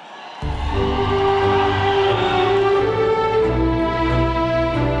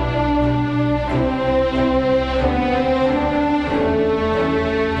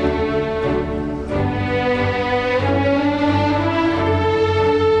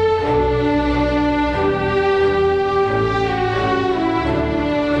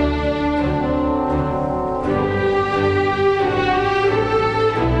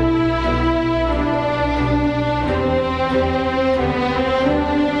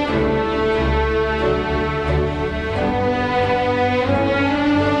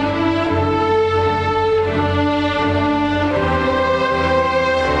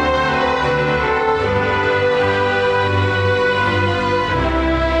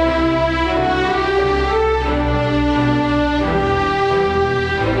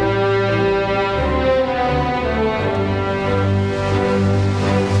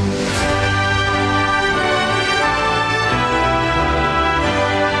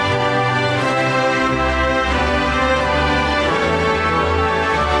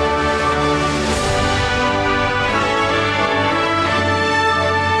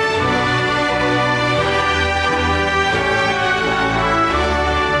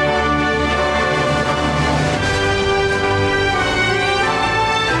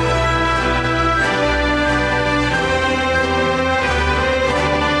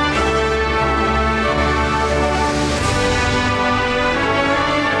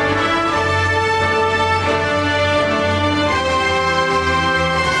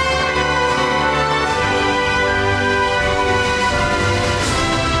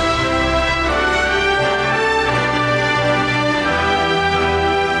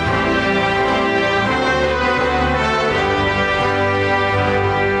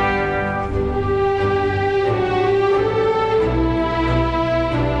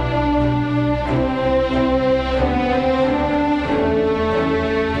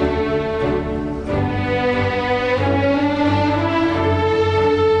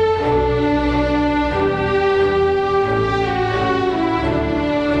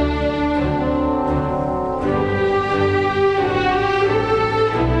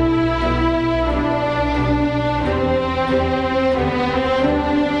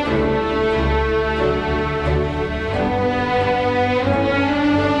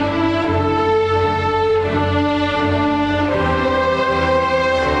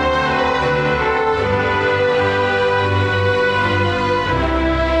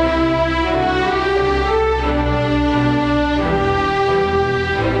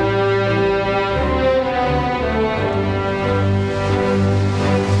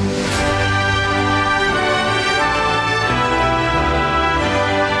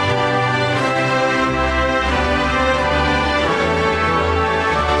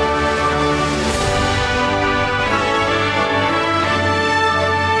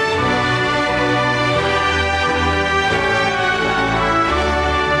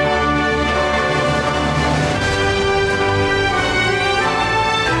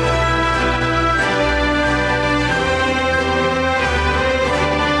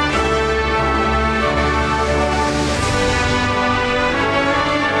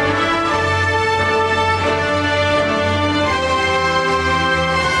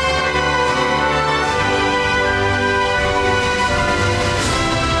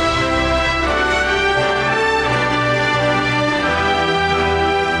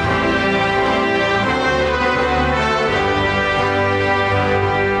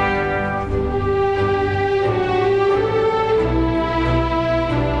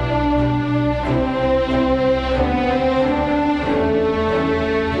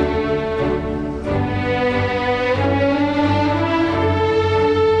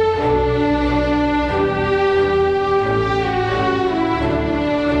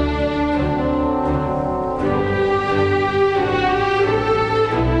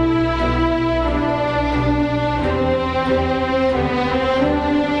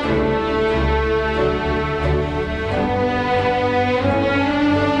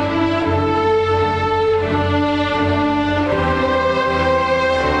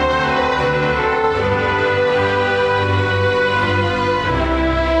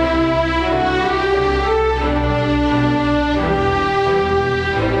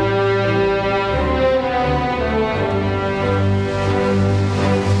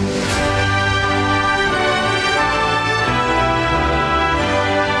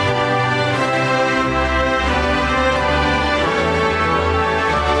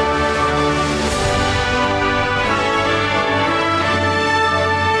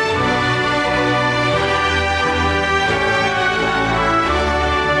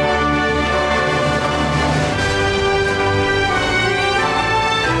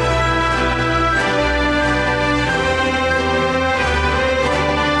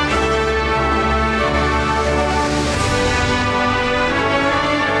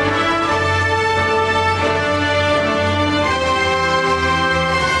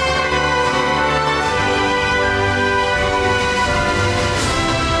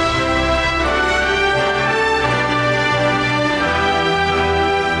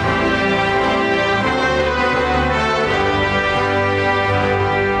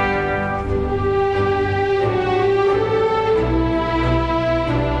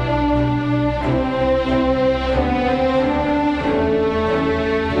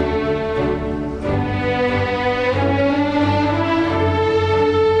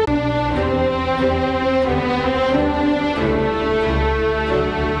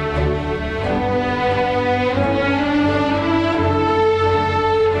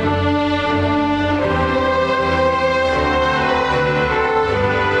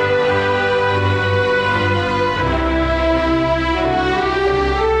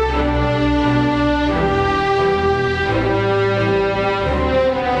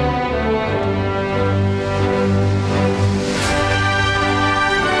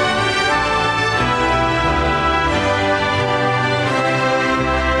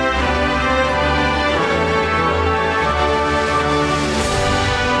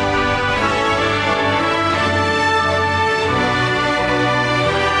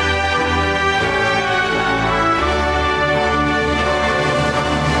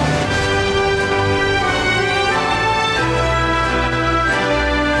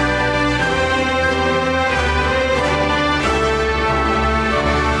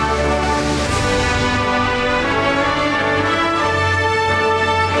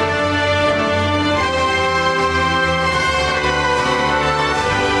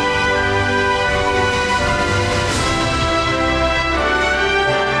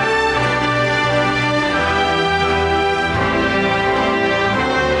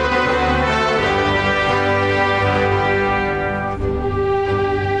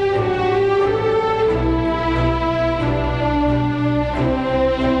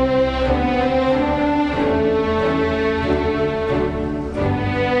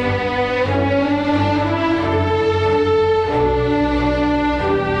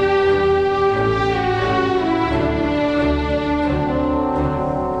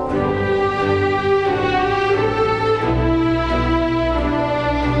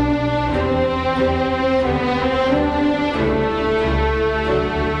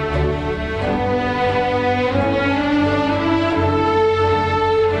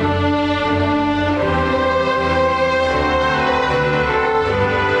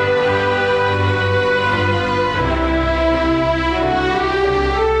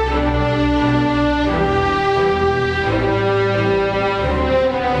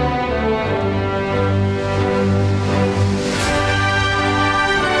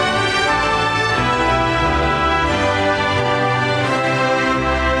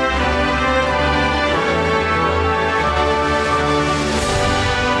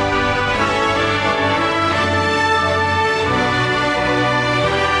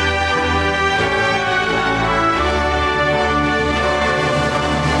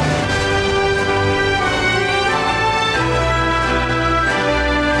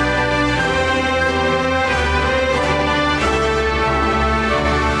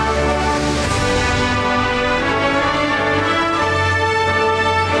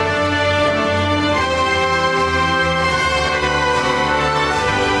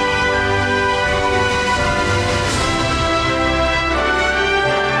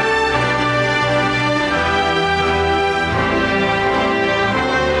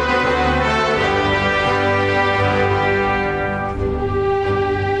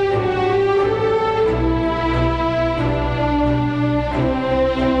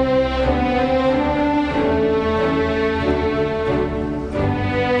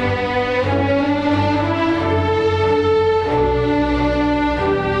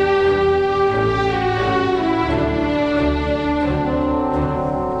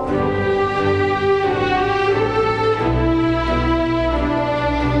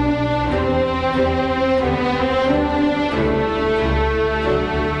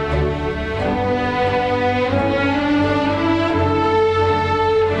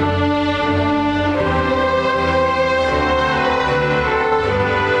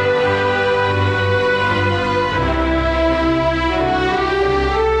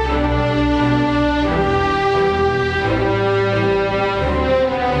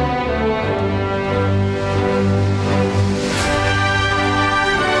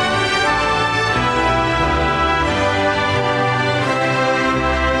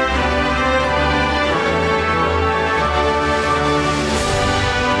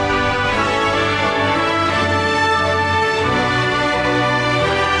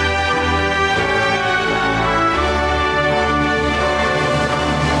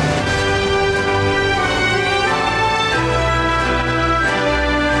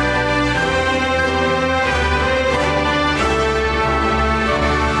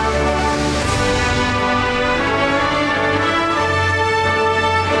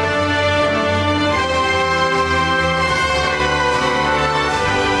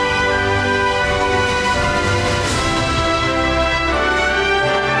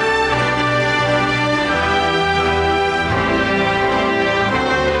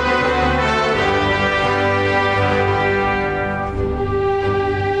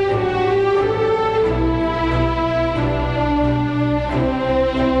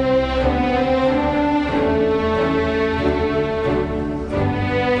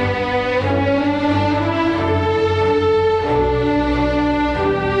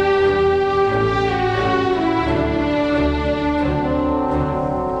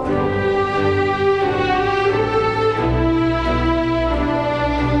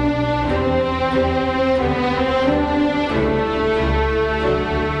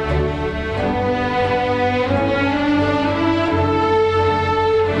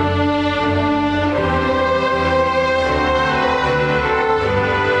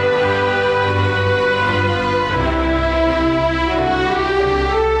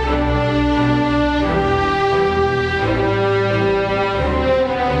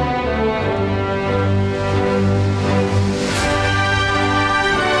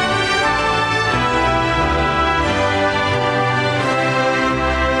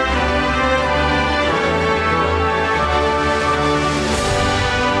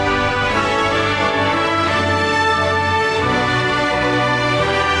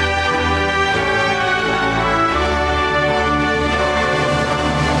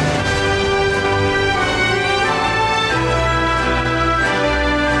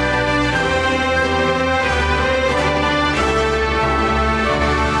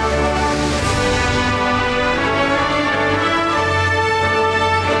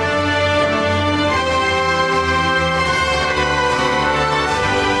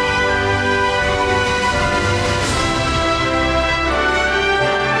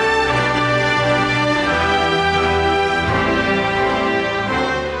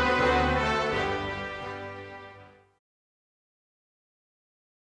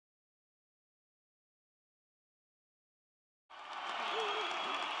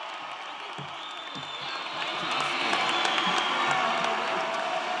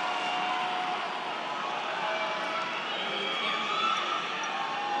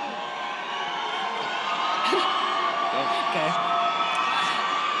 Okay.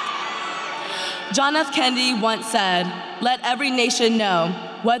 John F. Kennedy once said, "Let every nation know,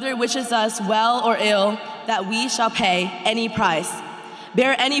 whether it wishes us well or ill, that we shall pay any price,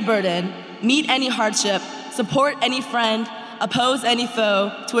 bear any burden, meet any hardship, support any friend, oppose any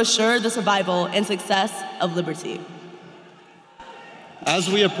foe, to assure the survival and success of liberty." As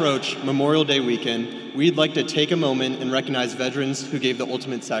we approach Memorial Day weekend, we'd like to take a moment and recognize veterans who gave the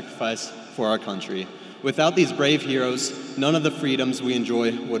ultimate sacrifice for our country. Without these brave heroes, none of the freedoms we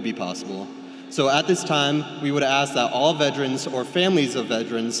enjoy would be possible. So at this time, we would ask that all veterans or families of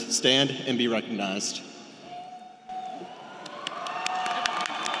veterans stand and be recognized.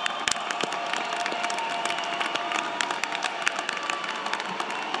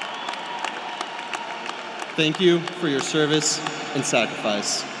 Thank you for your service and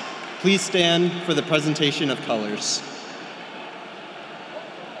sacrifice. Please stand for the presentation of colors.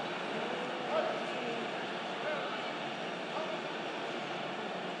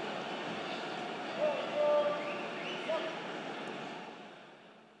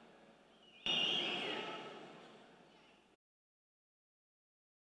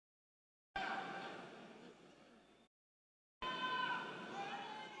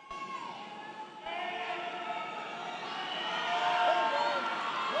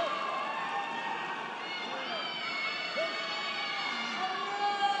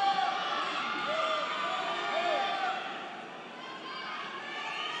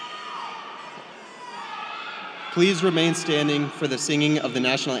 Please remain standing for the singing of the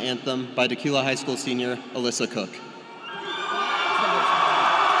national anthem by Dacula High School senior Alyssa Cook.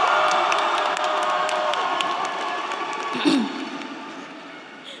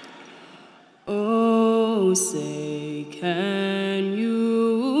 Oh, say, can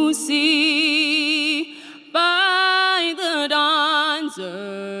you see by the dawn's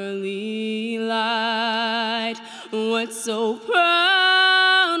early light what so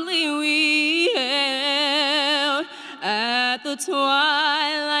proudly we hailed at the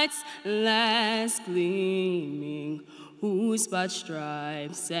twilight's last gleaming, whose broad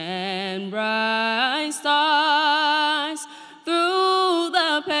stripes and bright stars through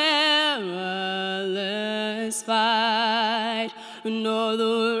the perilous fight, nor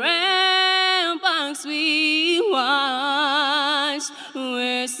the ramparts we watched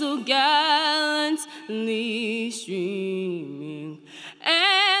were so gallantly streaming,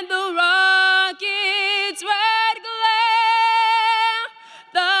 and the rocket's red glare,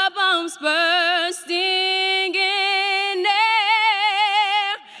 the bombs bursting in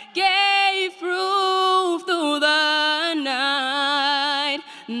air, gave proof through the night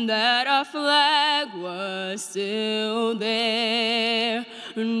that our flag was still there.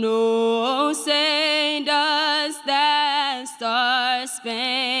 No, say, does that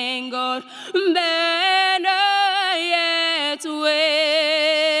star-spangled banner yet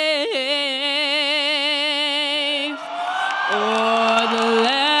wave o'er the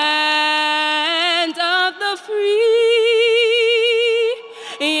land of the free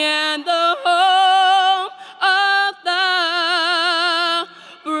and the home of the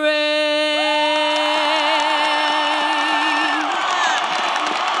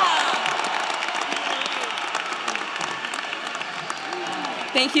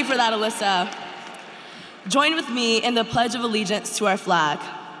Thank you for that, Alyssa. Join with me in the Pledge of Allegiance to our flag.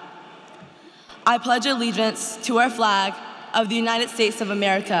 I pledge allegiance to our flag of the United States of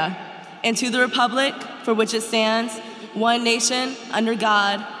America and to the republic for which it stands, one nation, under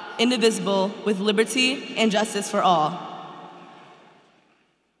God, indivisible, with liberty and justice for all.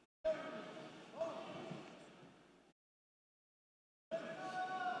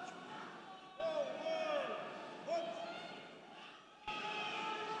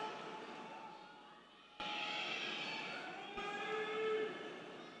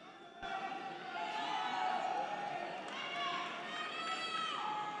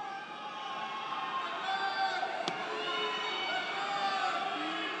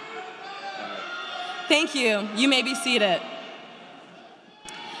 Thank you. You may be seated.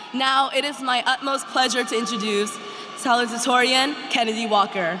 Now it is my utmost pleasure to introduce salutatorian Kennedy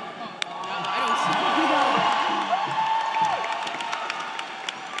Walker.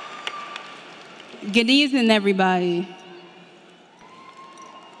 Good evening, everybody.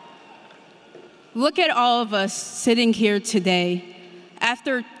 Look at all of us sitting here today.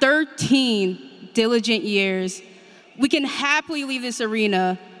 After 13 diligent years, we can happily leave this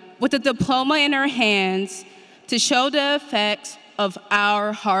arena with a diploma in our hands to show the effects of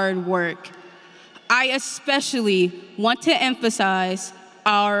our hard work. I especially want to emphasize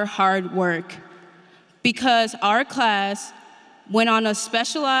our hard work because our class went on a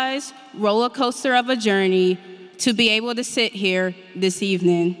specialized roller coaster of a journey to be able to sit here this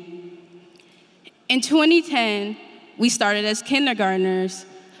evening. In 2010, we started as kindergartners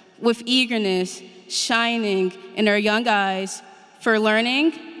with eagerness shining in our young eyes for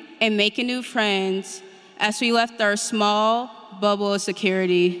learning and making new friends as we left our small bubble of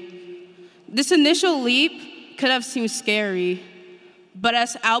security. This initial leap could have seemed scary, but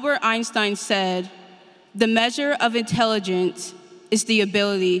as Albert Einstein said, the measure of intelligence is the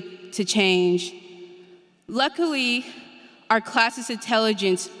ability to change. Luckily, our class's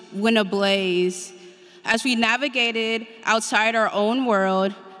intelligence went ablaze as we navigated outside our own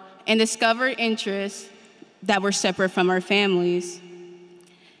world and discovered interests that were separate from our families.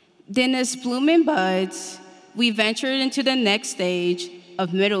 Then as blooming buds, we ventured into the next stage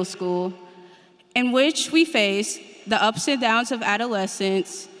of middle school, in which we faced the ups and downs of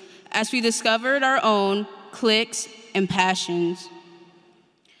adolescence as we discovered our own cliques and passions.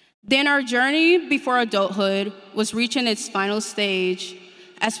 Then our journey before adulthood was reaching its final stage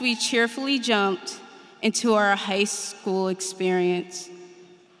as we cheerfully jumped into our high school experience.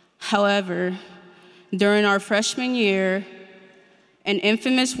 However, during our freshman year, an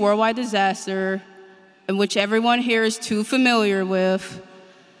infamous worldwide disaster, in which everyone here is too familiar with,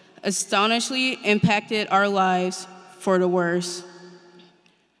 astonishingly impacted our lives for the worse.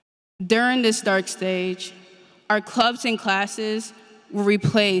 During this dark stage, our clubs and classes were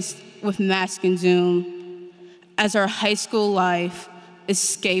replaced with Mask and Zoom as our high school life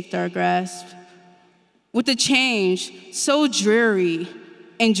escaped our grasp. With the change so dreary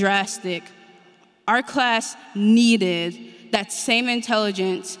and drastic, our class needed that same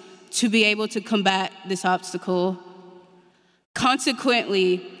intelligence to be able to combat this obstacle.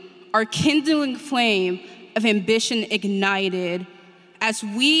 Consequently, our kindling flame of ambition ignited as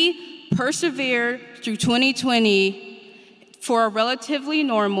we persevered through 2020 for a relatively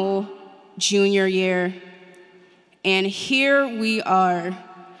normal junior year. And here we are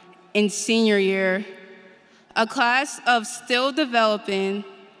in senior year, a class of still developing,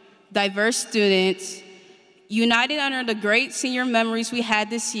 diverse students united under the great senior memories we had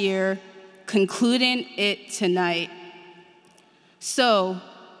this year, concluding it tonight. So,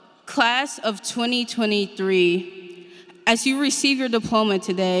 class of 2023, as you receive your diploma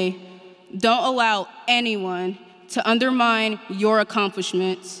today, don't allow anyone to undermine your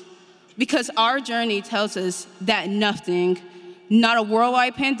accomplishments, because our journey tells us that nothing, not a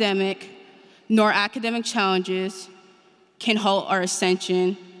worldwide pandemic, nor academic challenges, can halt our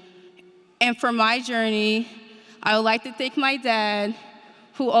ascension. And for my journey, I would like to thank my dad,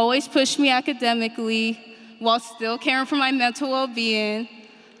 who always pushed me academically while still caring for my mental well-being.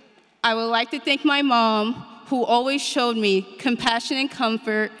 I would like to thank my mom, who always showed me compassion and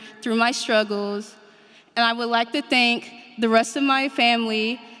comfort through my struggles. And I would like to thank the rest of my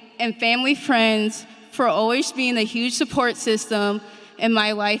family and family friends for always being a huge support system in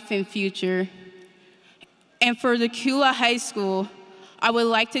my life and future. And for Dacula High School, I would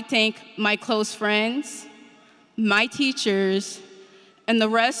like to thank my close friends, my teachers, and the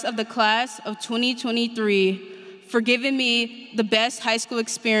rest of the class of 2023 for giving me the best high school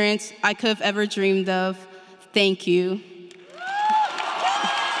experience I could have ever dreamed of. Thank you.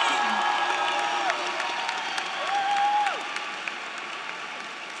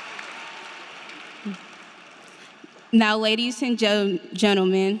 Now, ladies and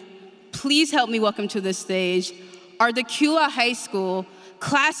gentlemen, please help me welcome to the stage our Dacula High School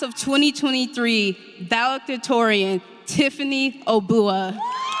class of 2023 valedictorian, Tiffany Obua.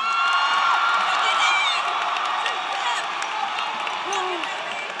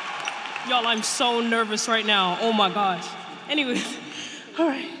 Y'all, I'm so nervous right now. Oh my gosh. Anyways, all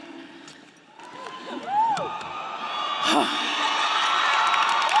right.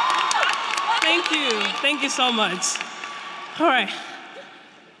 Thank you so much. All right.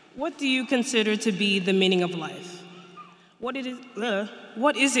 What do you consider to be the meaning of life? What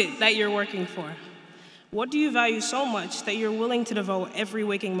is it that you're working for? What do you value so much that you're willing to devote every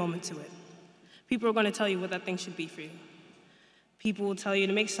waking moment to it? People are going to tell you what that thing should be for you. People will tell you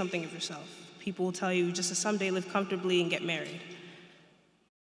to make something of yourself. People will tell you just to someday live comfortably and get married.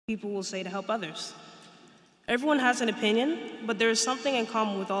 People will say to help others. Everyone has an opinion, but there is something in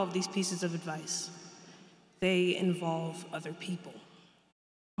common with all of these pieces of advice. They involve other people.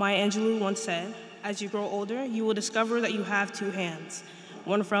 Maya Angelou once said, as you grow older, you will discover that you have two hands,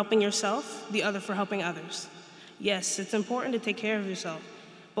 one for helping yourself, the other for helping others. Yes, it's important to take care of yourself,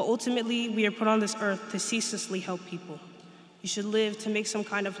 but ultimately, we are put on this earth to ceaselessly help people. You should live to make some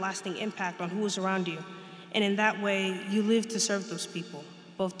kind of lasting impact on who is around you, and in that way, you live to serve those people,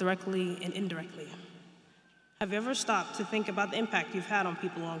 both directly and indirectly. Have you ever stopped to think about the impact you've had on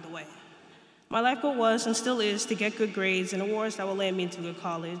people along the way? My life goal was and still is to get good grades and awards that will land me into a good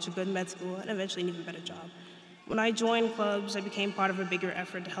college, a good med school, and eventually an even better job. When I joined clubs, I became part of a bigger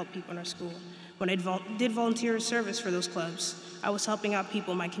effort to help people in our school. When I did volunteer service for those clubs, I was helping out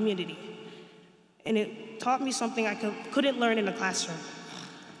people in my community. And it taught me something I couldn't learn in a classroom.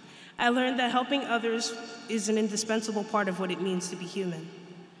 I learned that helping others is an indispensable part of what it means to be human.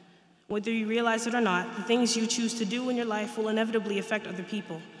 Whether you realize it or not, the things you choose to do in your life will inevitably affect other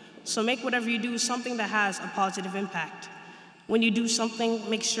people. So make whatever you do something that has a positive impact. When you do something,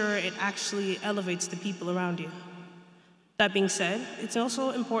 make sure it actually elevates the people around you. That being said, it's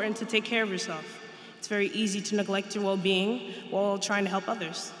also important to take care of yourself. It's very easy to neglect your well-being while trying to help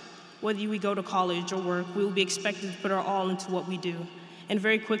others. Whether we go to college or work, we will be expected to put our all into what we do. And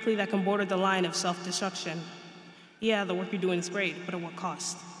very quickly, that can border the line of self-destruction. Yeah, the work you're doing is great, but at what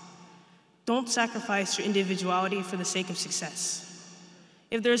cost? Don't sacrifice your individuality for the sake of success.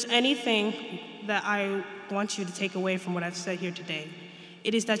 If there's anything that I want you to take away from what I've said here today,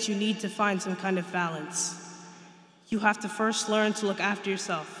 it is that you need to find some kind of balance. You have to first learn to look after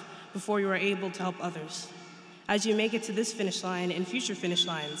yourself before you are able to help others. As you make it to this finish line and future finish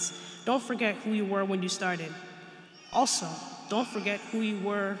lines, don't forget who you were when you started. Also, don't forget who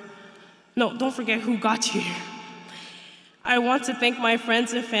got you here. I want to thank my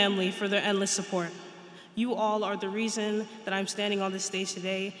friends and family for their endless support. You all are the reason that I'm standing on this stage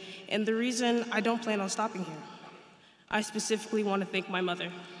today, and the reason I don't plan on stopping here. I specifically want to thank my mother.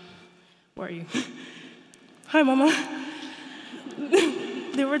 Where are you? Hi, Mama.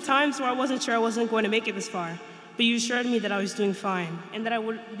 There were times where I wasn't sure I wasn't going to make it this far, but you assured me that I was doing fine and that I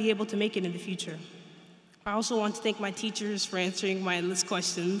would be able to make it in the future. I also want to thank my teachers for answering my endless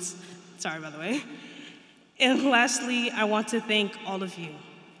questions. Sorry, by the way. And lastly, I want to thank all of you.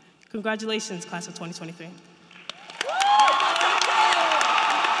 Congratulations, class of 2023.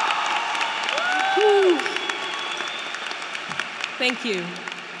 Thank you.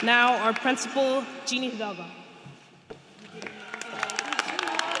 Now, our principal, Jeannie Hidalgo.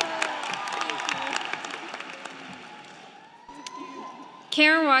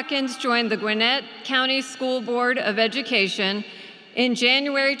 Karen Watkins joined the Gwinnett County School Board of Education in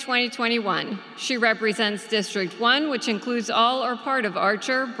January 2021. She represents District 1, which includes all or part of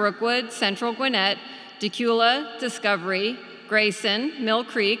Archer, Brookwood, Central Gwinnett, Dacula, Discovery, Grayson, Mill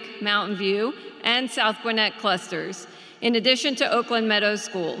Creek, Mountain View, and South Gwinnett clusters, in addition to Oakland Meadows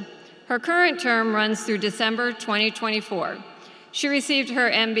School. Her current term runs through December 2024. She received her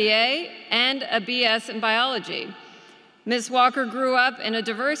MBA and a BS in biology. Ms. Walker grew up in a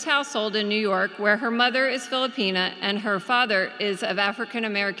diverse household in New York where her mother is Filipina and her father is of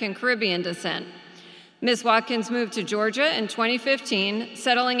African-American Caribbean descent. Ms. Watkins moved to Georgia in 2015,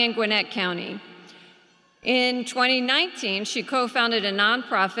 settling in Gwinnett County. In 2019, she co-founded a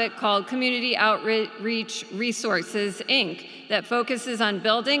nonprofit called Community Outreach Resources, Inc., that focuses on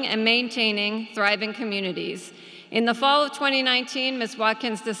building and maintaining thriving communities. In the fall of 2019, Ms.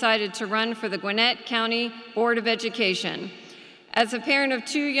 Watkins decided to run for the Gwinnett County Board of Education. As a parent of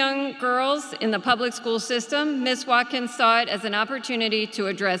 2 young girls in the public school system, Ms. Watkins saw it as an opportunity to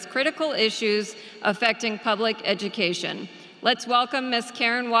address critical issues affecting public education. Let's welcome Ms.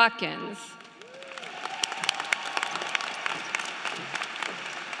 Karen Watkins.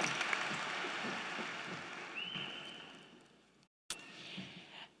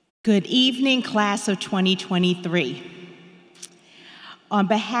 Good evening, class of 2023. On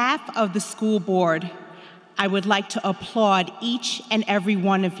behalf of the school board, I would like to applaud each and every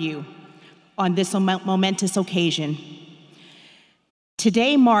one of you on this momentous occasion.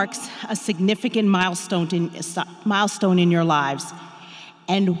 Today marks a significant milestone in your lives,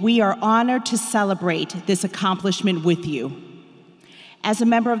 and we are honored to celebrate this accomplishment with you. As a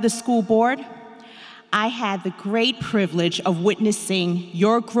member of the school board, I had the great privilege of witnessing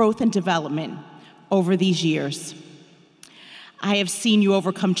your growth and development over these years. I have seen you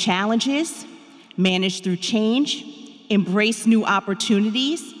overcome challenges, manage through change, embrace new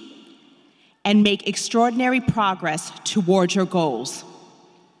opportunities, and make extraordinary progress toward your goals.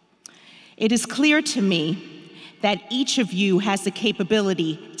 It is clear to me that each of you has the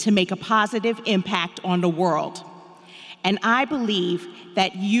capability to make a positive impact on the world, and I believe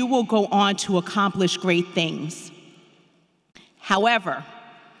that you will go on to accomplish great things. However,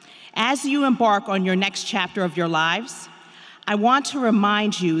 as you embark on your next chapter of your lives, I want to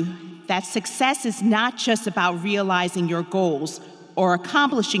remind you that success is not just about realizing your goals or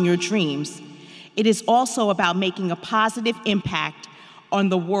accomplishing your dreams. It is also about making a positive impact on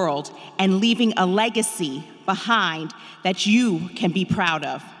the world and leaving a legacy behind that you can be proud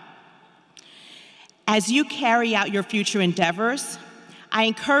of. As you carry out your future endeavors, I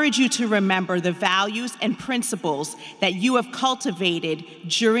encourage you to remember the values and principles that you have cultivated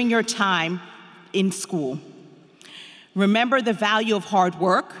during your time in school. Remember the value of hard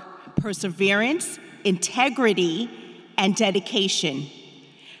work, perseverance, integrity, and dedication.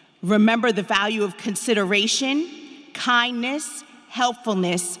 Remember the value of consideration, kindness,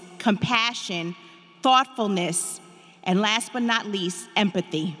 helpfulness, compassion, thoughtfulness, and last but not least,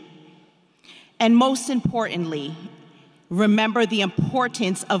 empathy. And most importantly, remember the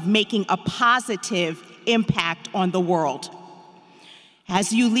importance of making a positive impact on the world.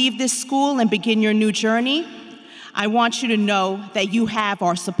 As you leave this school and begin your new journey, I want you to know that you have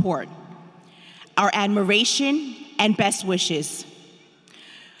our support, our admiration, and best wishes.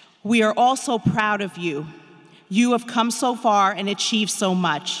 We are also proud of you. You have come so far and achieved so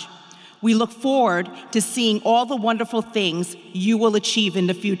much. We look forward to seeing all the wonderful things you will achieve in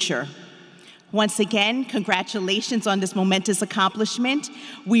the future. Once again, congratulations on this momentous accomplishment.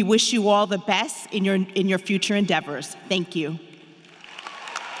 We wish you all the best in your future endeavors. Thank you.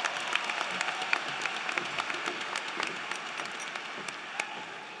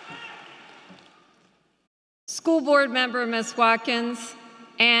 School board member, Ms. Watkins,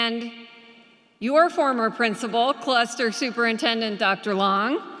 and your former principal, cluster superintendent, Dr.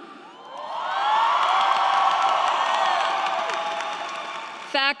 Long,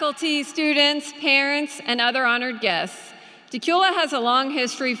 faculty, students, parents, and other honored guests. Dacula has a long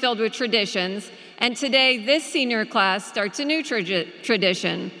history filled with traditions, and today this senior class starts a new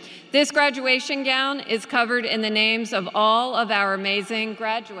tradition. This graduation gown is covered in the names of all of our amazing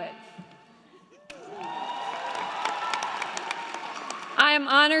graduates. I am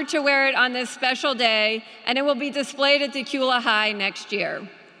honored to wear it on this special day, and it will be displayed at Dacula High next year.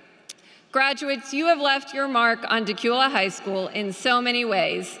 Graduates, you have left your mark on Dacula High School in so many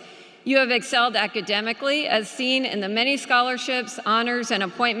ways. You have excelled academically, as seen in the many scholarships, honors, and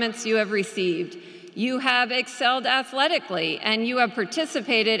appointments you have received. You have excelled athletically, and you have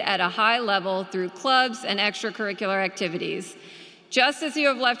participated at a high level through clubs and extracurricular activities. Just as you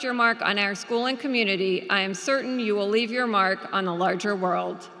have left your mark on our school and community, I am certain you will leave your mark on the larger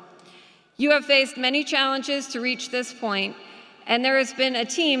world. You have faced many challenges to reach this point, and there has been a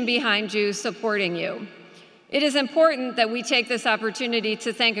team behind you supporting you. It is important that we take this opportunity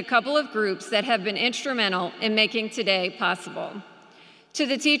to thank a couple of groups that have been instrumental in making today possible. To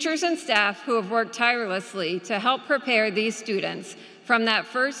the teachers and staff who have worked tirelessly to help prepare these students, from that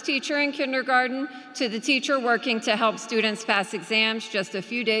first teacher in kindergarten to the teacher working to help students pass exams just a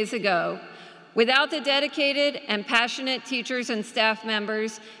few days ago. Without the dedicated and passionate teachers and staff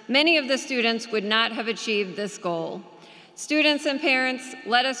members, many of the students would not have achieved this goal. Students and parents,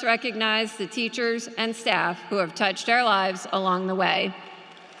 let us recognize the teachers and staff who have touched our lives along the way.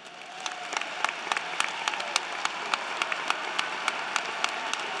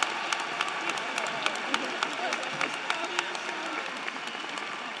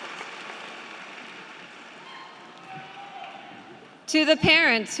 To the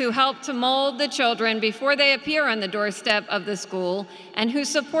parents who help to mold the children before they appear on the doorstep of the school and who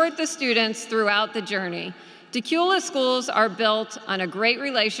support the students throughout the journey. Dacula schools are built on a great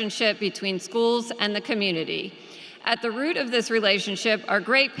relationship between schools and the community. At the root of this relationship are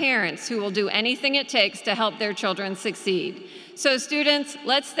great parents who will do anything it takes to help their children succeed. So students,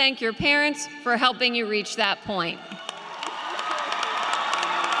 let's thank your parents for helping you reach that point.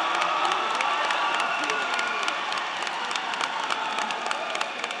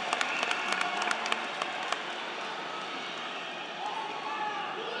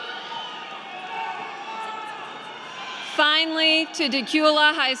 Finally, to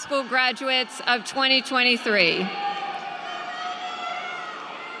Dacula High School graduates of 2023.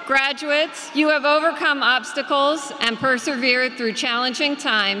 Graduates, you have overcome obstacles and persevered through challenging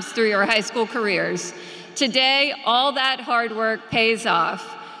times through your high school careers. Today, all that hard work pays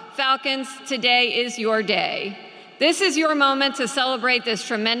off. Falcons, today is your day. This is your moment to celebrate this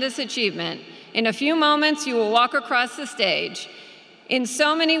tremendous achievement. In a few moments, you will walk across the stage. In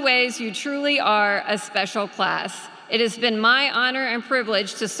so many ways, you truly are a special class. It has been my honor and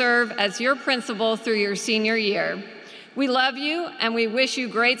privilege to serve as your principal through your senior year. We love you and we wish you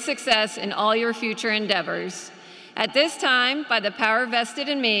great success in all your future endeavors. At this time, by the power vested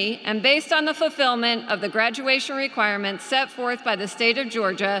in me and based on the fulfillment of the graduation requirements set forth by the state of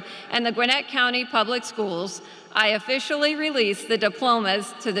Georgia and the Gwinnett County Public Schools, I officially release the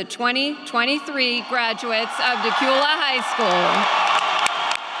diplomas to the 2023 graduates of Dacula High School.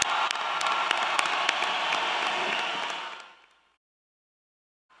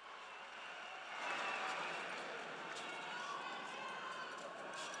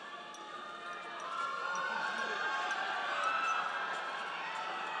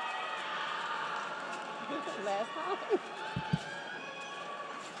 Last time.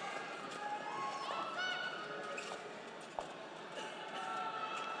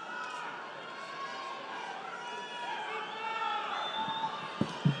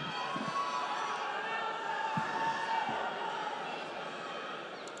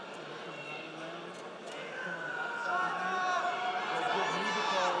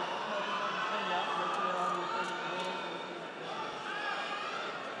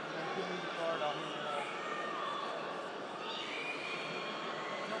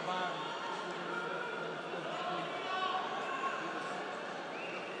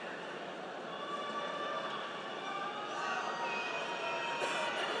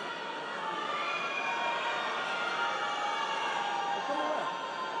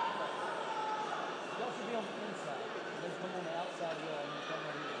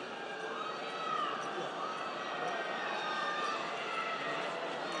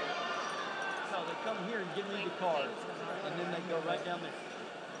 Come here and give me the card, and then they go right down there.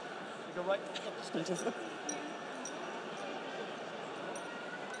 They go right up the stairs.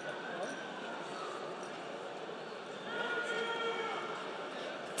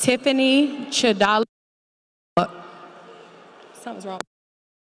 Tiffany Chadalu. Something's wrong.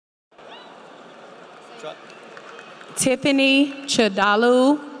 Tiffany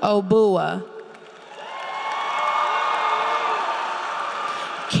Chadalu Obua.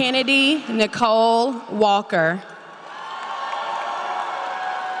 Kennedy Nicole Walker.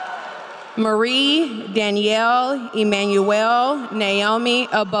 Marie Danielle Emmanuel Naomi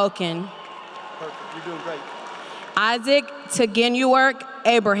Aboken. Perfect. You're doing great. Isaac Tegenuwork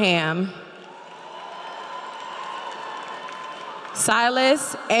Abraham.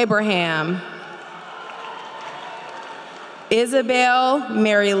 Silas Abraham. Isabel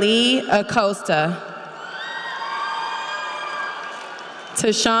Mary Lee Acosta.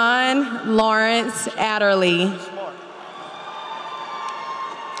 Tashawn Lawrence Adderley.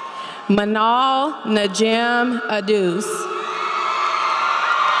 Manal Najim Adus.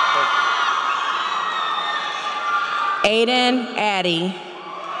 Aiden Addy.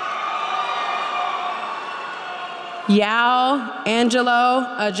 Yao Angelo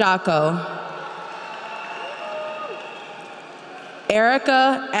Ajako.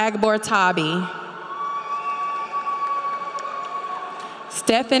 Erica Agbortabi.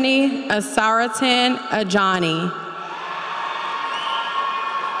 Stephanie Asaratin Ajani.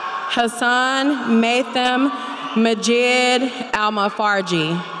 Hassan Matham Majid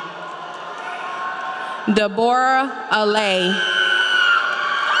Almafarji. Deborah Alay.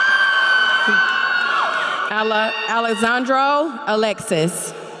 Alexandro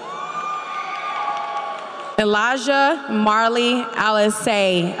Alexis. Elijah Marley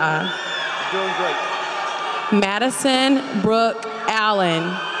Alisay. Doing great. Madison Brooke Allen.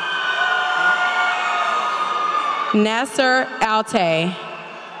 Nasser Alte.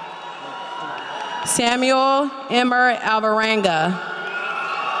 Samuel Emmer Alvaranga.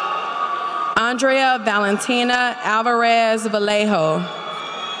 Andrea Valentina Alvarez Vallejo.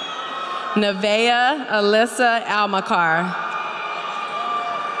 Nevea Alyssa Almacar.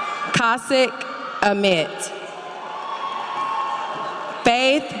 Kasik Amit.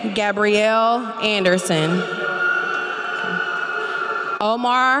 Faith Gabrielle Anderson.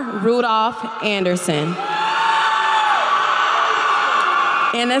 Omar Rudolph Anderson.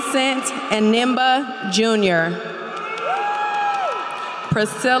 Innocent Animba Jr.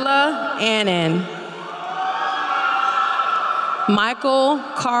 Priscilla Annan. Michael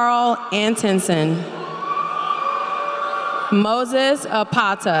Carl Antonson. Moses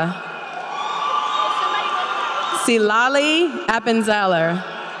Apata. Silali Appenzeller.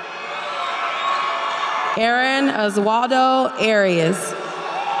 Aaron Oswaldo Arias.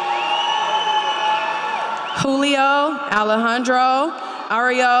 Julio Alejandro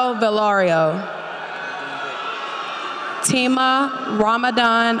Ario Velorio. Tima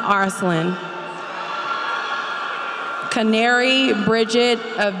Ramadan Arslan. Canary Bridget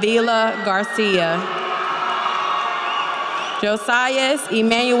Avila Garcia. Josias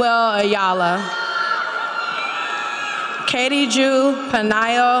Emmanuel Ayala. Katie Ju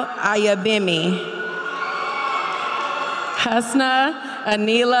Panayo Ayabimi. Hasna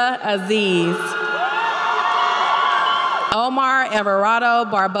Anila Aziz. Omar Everardo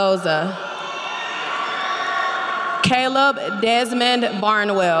Barboza. Caleb Desmond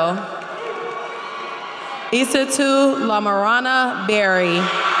Barnwell. Isatu Lamarana Berry.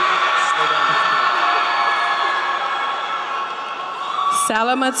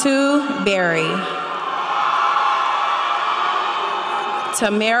 Salamatu Berry.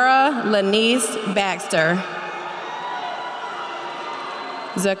 Tamara Lanice Baxter.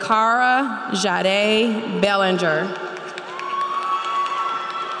 Zakara Jade Bellinger.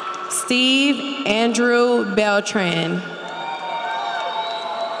 Steve Andrew Beltran.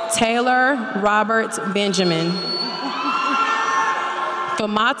 Taylor Robert Benjamin.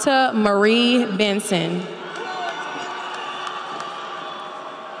 Famata Marie Benson.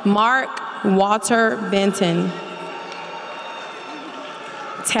 Mark Walter Benton.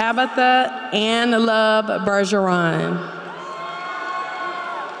 Tabitha Ann Love Bergeron.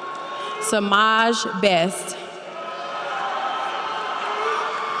 Samaj Best.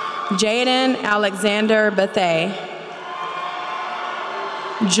 Jaden Alexander Bethay.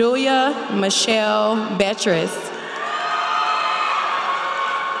 Julia Michelle Betris.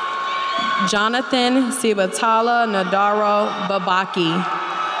 Jonathan Sibatala Nadaro Babaki.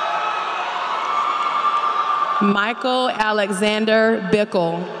 Michael Alexander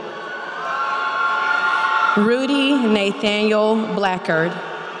Bickle. Rudy Nathaniel Blackard.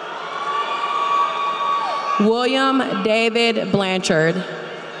 William David Blanchard.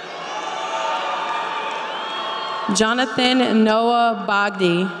 Jonathan Noah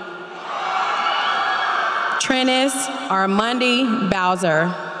Bogdy. Trennis Armandi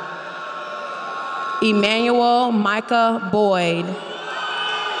Bowser. Emmanuel Micah Boyd.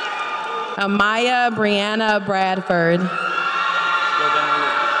 Amaya Brianna Bradford.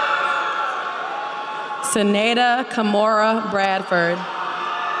 Seneda Kamora Bradford.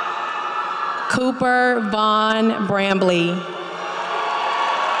 Cooper Vaughn Brambley.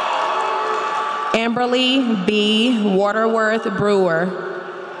 Amberly B. Waterworth Brewer.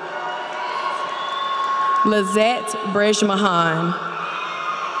 Lizette Bridgemahan.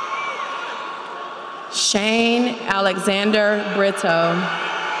 Shane Alexander Brito.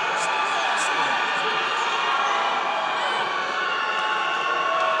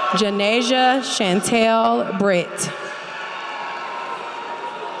 Janasia Chantel Britt.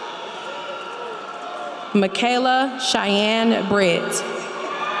 Michaela Cheyenne Britt.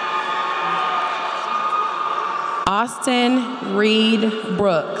 Austin Reed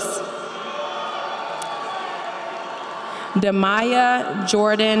Brooks. Demaya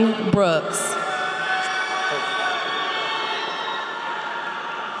Jordan Brooks.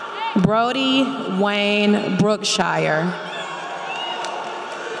 Brody Wayne Brookshire.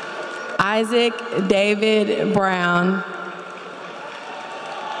 Isaac David Brown.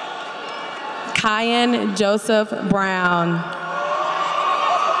 Kyan Joseph Brown.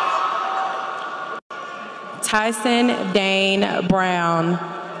 Tyson Dane Brown.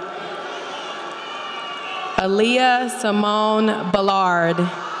 Aaliyah Simone Ballard.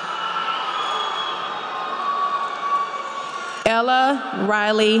 Ella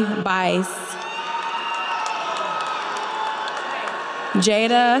Riley Bice.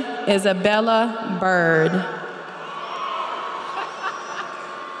 Jada Isabella Bird.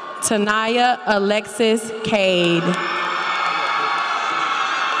 Tanaya Alexis Cade.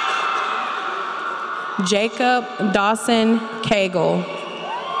 Jacob Dawson Cagle.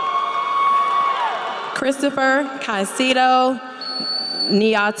 Christopher Caicedo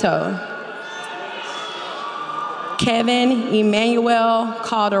Niato. Kevin Emmanuel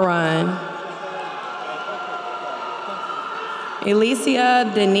Calderon.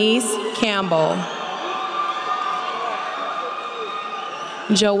 Alicia Denise Campbell.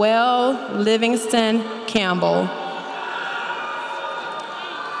 Joelle Livingston Campbell.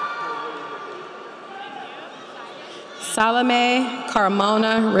 Salome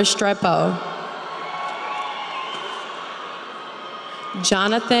Carmona Restrepo.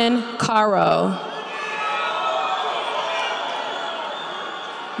 Jonathan Caro.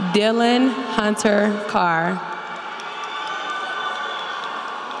 Dylan Hunter Carr.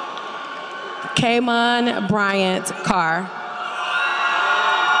 Kaymon Bryant Carr.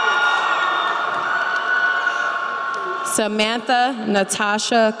 Samantha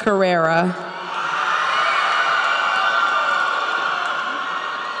Natasha Carrera.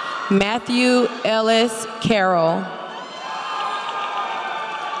 Matthew Ellis Carroll.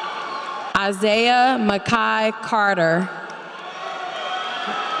 Isaiah Mackay Carter.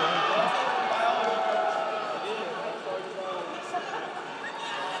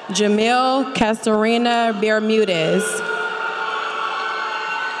 Jamil Castorina Bermudez.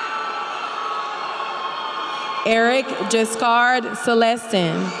 Eric Giscard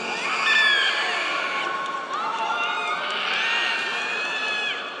Celestin.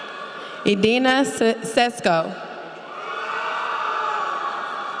 Edina Sesko.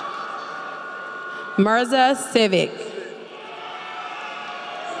 Mirza Civic.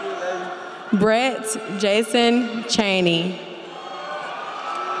 Brett Jason Cheney.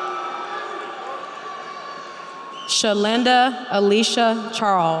 Shalinda Alicia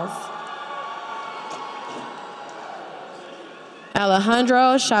Charles.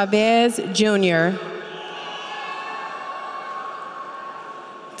 Alejandro Chavez Jr.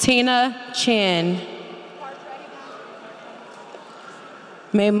 Tina Chin.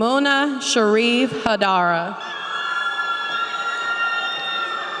 Maimuna Sharif Hadara.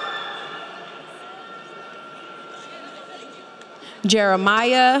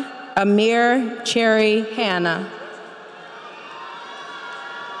 Jeremiah Amir Cherry Hanna.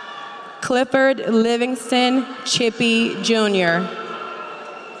 Clifford Livingston Chippy Jr.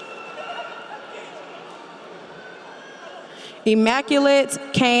 Immaculate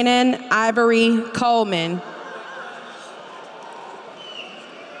Canaan Ivory Coleman.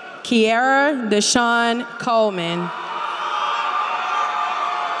 Kiara Deshawn Coleman.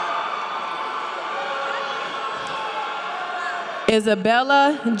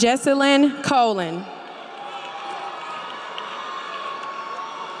 Isabella Jesselyn Colin.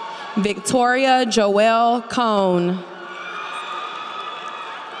 Victoria Joelle Cone.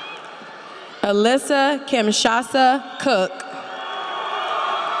 Alyssa Kimshasa Cook.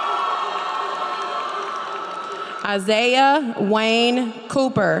 Isaiah Wayne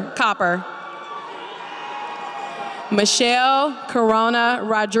Copper. Michelle Corona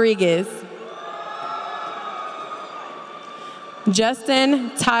Rodriguez.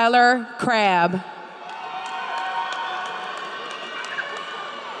 Justin Tyler Crabb.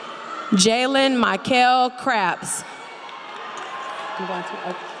 Jalen Michael Craps.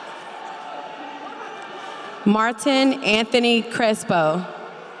 Martin Anthony Crespo.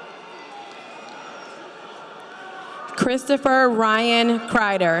 Christopher Ryan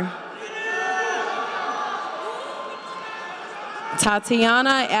Kreider.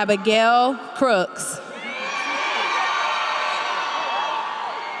 Tatiana Abigail Crooks.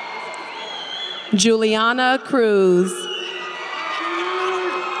 Juliana Cruz.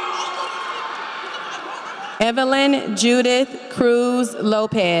 Evelyn Judith Cruz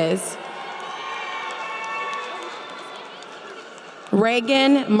Lopez.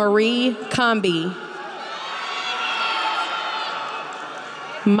 Reagan Marie Comby.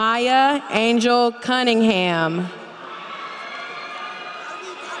 Maya Angel Cunningham.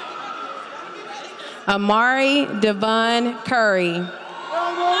 Amari Devon Curry.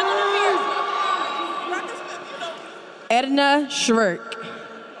 Edna Schwerk.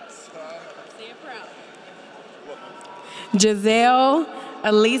 Giselle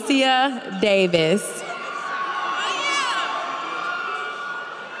Alicia Davis.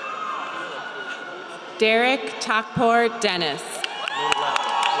 Derek Takpor Dennis.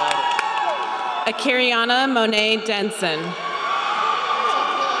 Akiriana Monet Denson.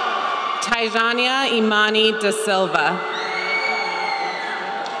 Tijania Imani Da Silva.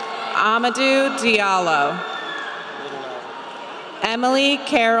 Amadou Diallo. Emily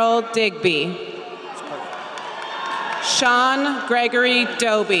Carol Digby. Sean Gregory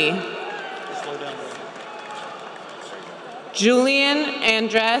Doby. Julian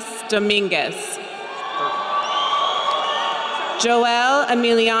Andres Dominguez. Joel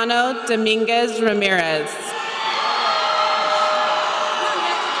Emiliano Dominguez Ramirez.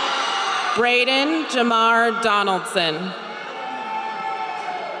 Braden Jamar Donaldson.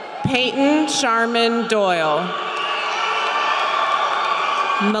 Peyton Sharman Doyle.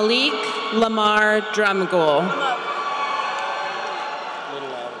 Malik Lamar Drumgool.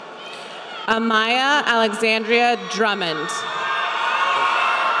 Amaya Alexandria Drummond.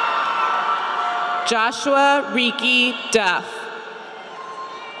 Joshua Riki Duff.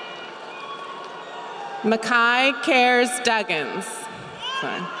 Makai Cares Duggins.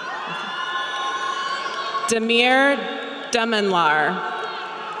 Sorry. Demir Dumanlar.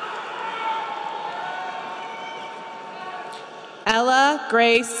 Ella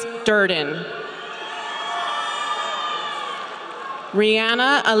Grace Durden.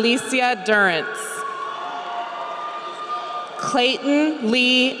 Rihanna Alicia Durrance. Clayton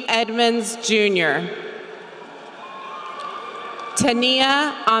Lee Edmonds Jr.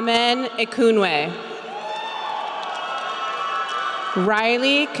 Tania Amen Ekunwe.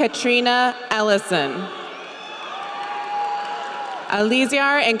 Riley Katrina Ellison.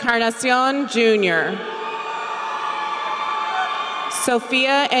 Aliziar Encarnacion Jr.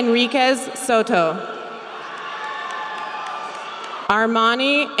 Sofia Enriquez Soto.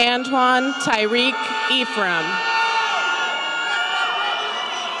 Armani Antoine Tyreek Ephraim.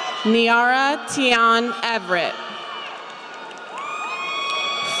 Niara Tian Everett.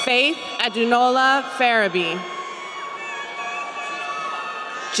 Faith Adunola Farabi.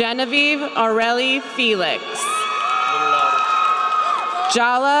 Genevieve Aurelie Felix.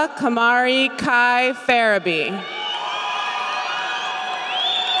 Jala Kamari Kai Farabi.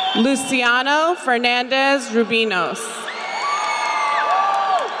 Luciano Fernandez Rubinos.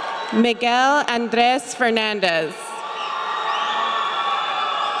 Miguel Andres Fernandez.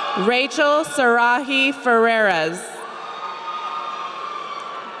 Rachel Sarahi Ferreras.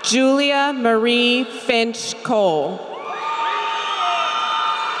 Julia Marie Finch Cole.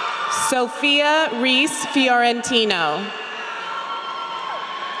 Sophia Reese Fiorentino.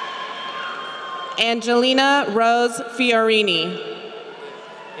 Angelina Rose Fiorini.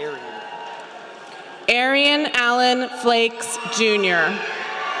 Arian Allen Flakes, Jr.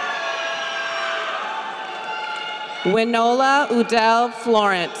 Winola Udell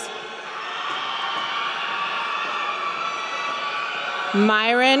Florent.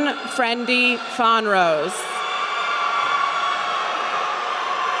 Myron Friendy Fonrose.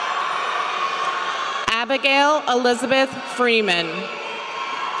 Abigail Elizabeth Freeman.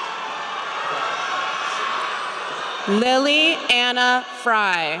 Lily Anna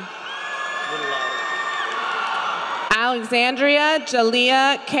Fry. Alexandria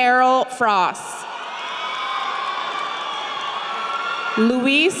Jalea Carol Frost.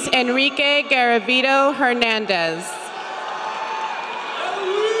 Luis Enrique Garavito Hernandez.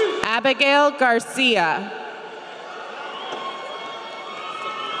 Abigail Garcia.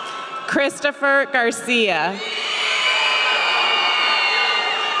 Christopher Garcia.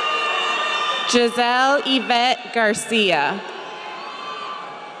 Giselle Yvette Garcia.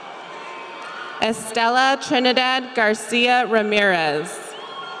 Estela Trinidad Garcia Ramirez.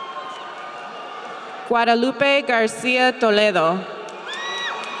 Guadalupe Garcia Toledo.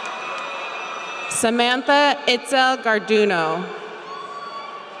 Samantha Itzel Garduno.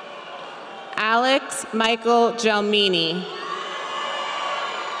 Alex Michael Gelmini.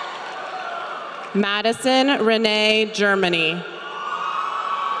 Madison Renee Germany.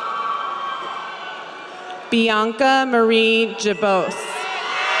 Bianca Marie Jabos.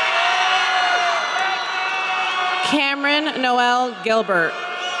 Cameron Noel Gilbert.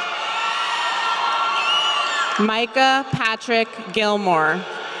 Micah Patrick Gilmore.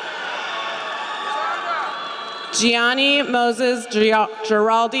 Gianni Moses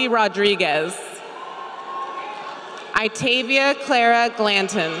Giraldi Rodriguez. Itavia Clara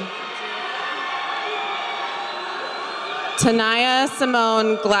Glanton. Tanaya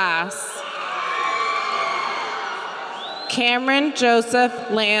Simone Glass. Cameron Joseph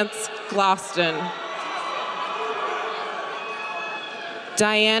Lance Gloston.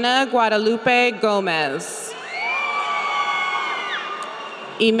 Diana Guadalupe Gomez.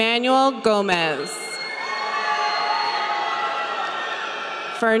 Emmanuel Gomez.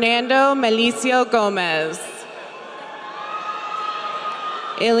 Fernando Melicio Gomez.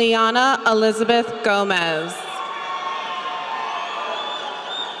 Ileana Elizabeth Gomez.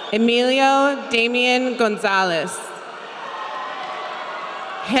 Emilio Damian Gonzalez.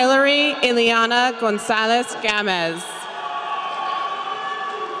 Hillary Ileana Gonzalez Gamez.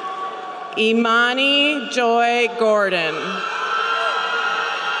 Imani Joy Gordon.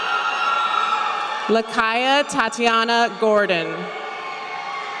 Lakaya Tatiana Gordon.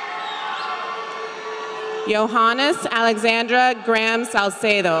 Johannes Alexandra Graham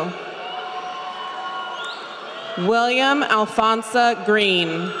Salcedo. William Alfonso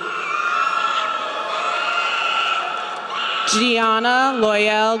Green. Gianna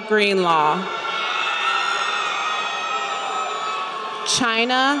Loyal Greenlaw.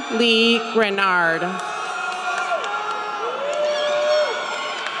 China Lee Grenard.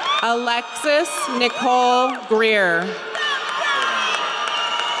 Alexis Nicole Greer.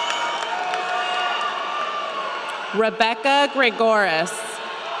 Rebecca Gregoris.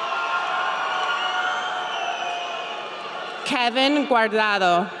 Kevin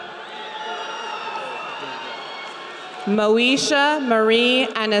Guardado. Moesha Marie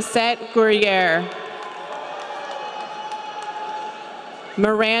Anisette Guerriere.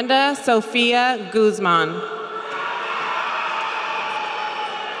 Miranda Sophia Guzman.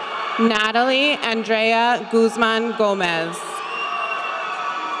 Natalie Andrea Guzman Gomez.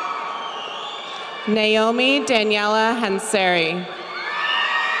 Naomi Daniela Hanseri.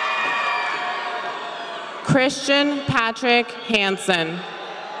 Christian Patrick Hansen.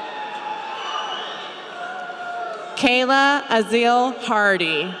 Kayla Azil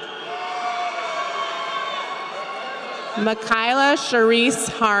Hardy. Michaela Charisse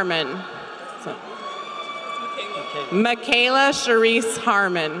Harmon. Michaela Charisse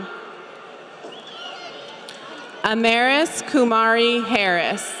Harmon. Amaris Kumari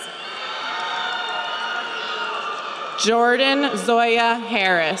Harris. Jordan Zoya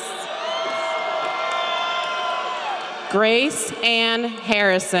Harris. Grace Ann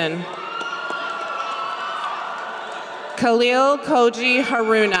Harrison. Khalil Koji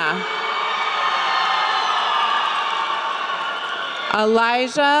Haruna.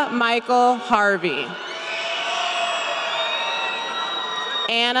 Elijah Michael Harvey.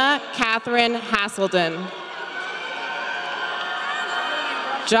 Anna Catherine Hasselden.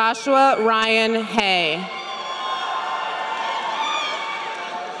 Joshua Ryan Hay.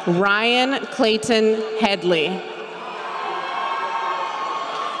 Ryan Clayton Headley.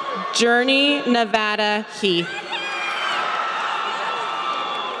 Journey Nevada Heath.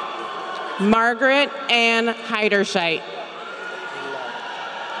 Margaret Ann Heiderscheit.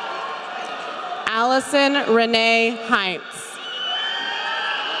 Allison Renee Heinz.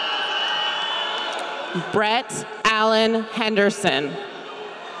 Brett Allen Henderson.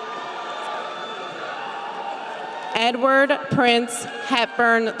 Edward Prince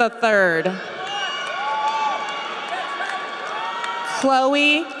Hepburn III.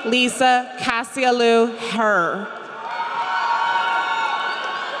 Chloe Lisa Casialu Herr.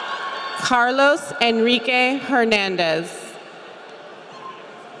 Carlos Enrique Hernandez.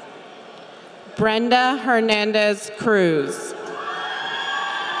 Brenda Hernandez Cruz.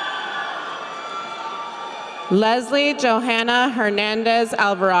 Leslie Johanna Hernandez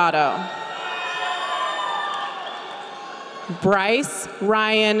Alvarado. Bryce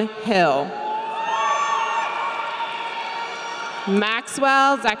Ryan Hill.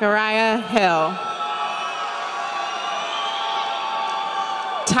 Maxwell Zachariah Hill.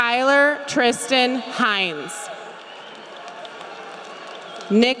 Tyler Tristan Hines.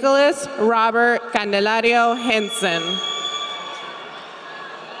 Nicholas Robert Candelario Henson.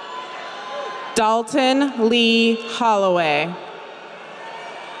 Dalton Lee Holloway.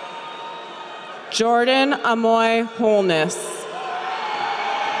 Jordan Amoy Holness.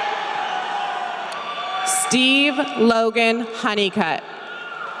 Steve Logan Honeycutt.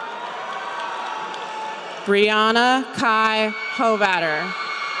 Brianna Kai Hovatter.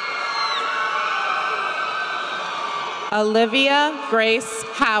 Olivia Grace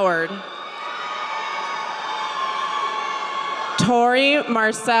Howard. Tori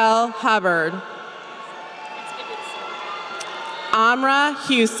Marcel Hubbard. Amra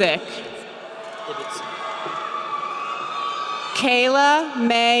Husick. Kayla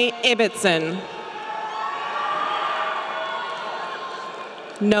May Ibbotson.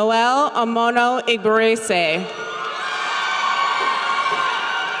 Noel Amono Igborese.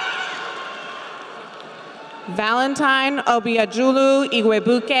 Valentine Obiajulu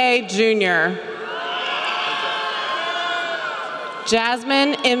Igwebuke Jr.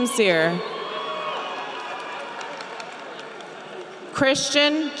 Jasmine Imsir.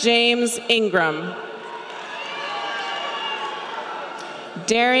 Christian James Ingram.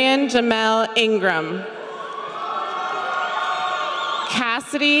 Darian Jamel Ingram.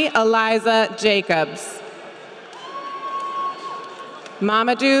 Cassidy Eliza Jacobs.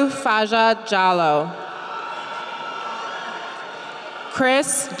 Mamadou Faja Jallo.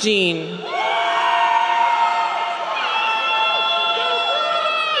 Chris Jean.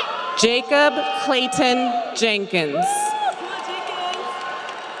 Jacob Clayton Jenkins.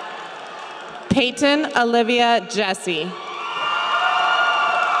 Peyton Olivia Jesse.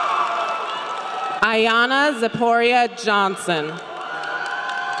 Ayana Zaporia Johnson.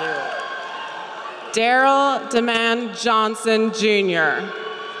 Daryl Deman Johnson Jr.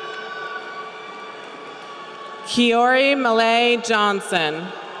 Kiori Malay Johnson.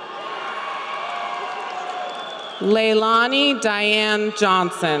 Leilani Diane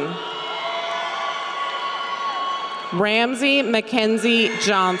Johnson. Ramsey Mackenzie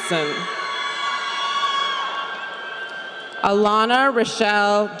Johnson. Alana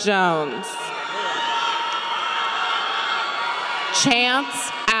Rochelle Jones.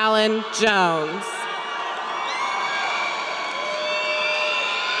 Chance Allen Jones.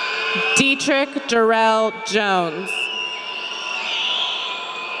 Dietrich Durrell Jones.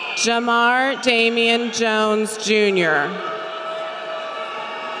 Jamar Damian Jones Jr.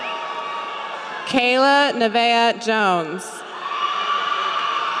 Kayla Nevea Jones.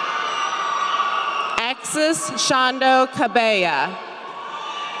 Exis Shando Cabella.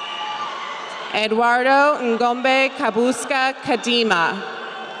 Eduardo Ngombe Kabuska Kadima.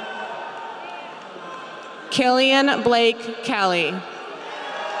 Killian Blake Kelly.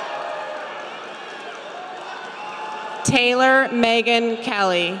 Taylor Megan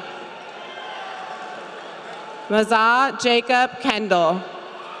Kelly. Mazah Jacob Kendall.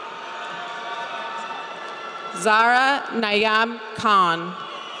 Zara Nayab Khan.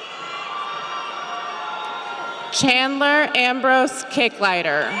 Chandler Ambrose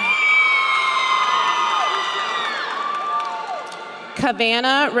Kicklighter.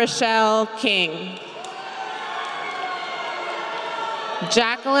 Cavanna Rochelle King.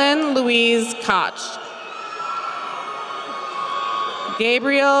 Jacqueline Louise Koch.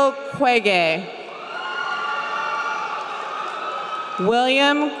 Gabriel Quege.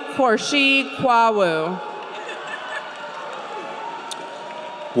 William Korshi Kwawu.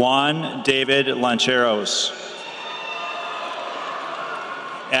 Juan David Lancheros.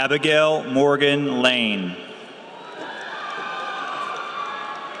 Abigail Morgan Lane.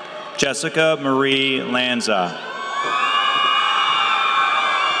 Jessica Marie Lanza.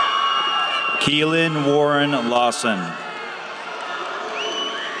 Keelan Warren Lawson.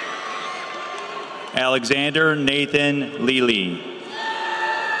 Alexander Nathan Lely.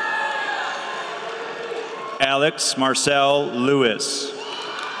 Alex Marcel Lewis.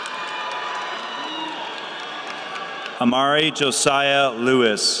 Amari Josiah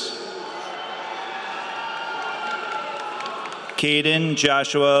Lewis. Caden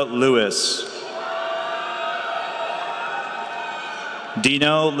Joshua Lewis.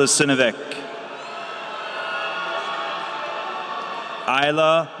 Dino Lasinovic.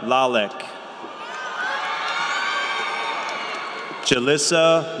 Isla Lalek.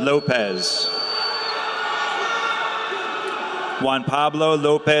 Jalissa Lopez. Juan Pablo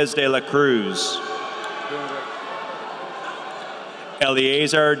Lopez de la Cruz.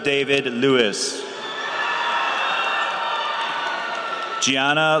 Eleazar David Lewis.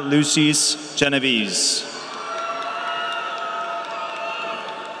 Gianna Lucis Genovese.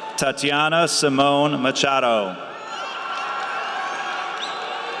 Tatiana Simone Machado.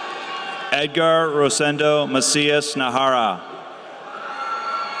 Edgar Rosendo Macias Nahara.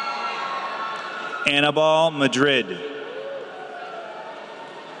 Annabelle Madrid.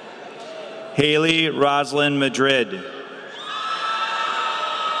 Haley Roslyn Madrid.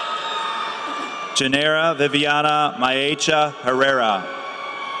 Janera Viviana Maecha Herrera.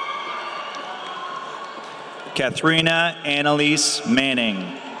 Katharina Annalise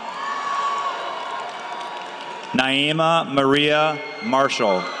Manning. Naima Maria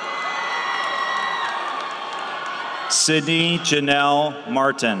Marshall. Sydney Janelle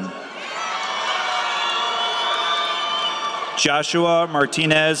Martin. Joshua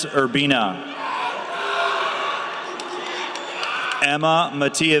Martinez Urbina. Emma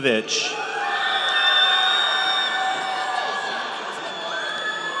Matievich.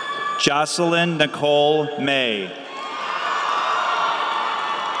 Jocelyn Nicole May.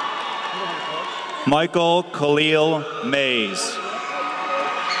 Michael Khalil Mays.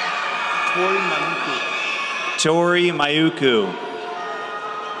 Tori Mayuku.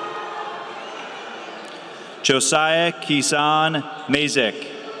 Josiah Kisan Mazik.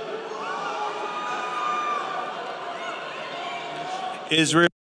 Israel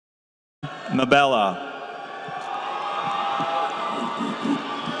Mabella.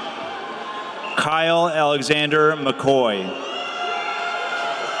 Kyle Alexander McCoy.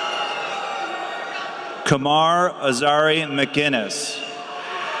 Kamar Azari McGinnis.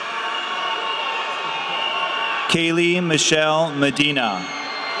 Kaylee Michelle Medina.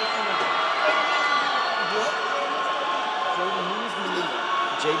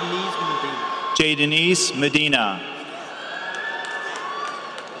 Denise Medina.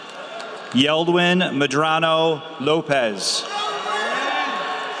 Yeldwin Medrano Lopez.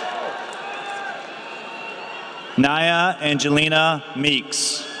 Naya Angelina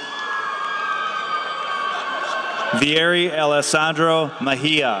Meeks. Vieri Alessandro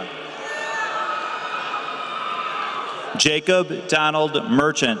Mahia. Jacob Donald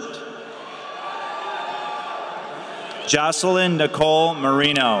Merchant. Jocelyn Nicole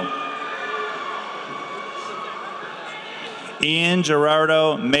Marino. Ian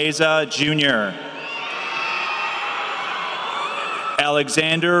Gerardo Meza Jr.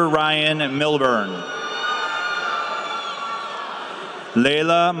 Alexander Ryan Milburn.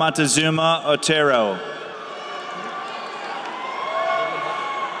 Leila Montezuma Otero.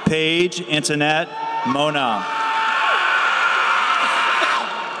 Paige Antoinette Mona.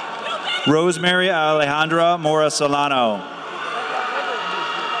 Rosemary Alejandra Mora Solano.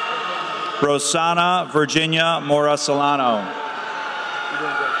 Rosanna Virginia Mora Solano.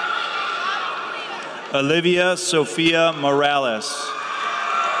 Olivia Sophia Morales.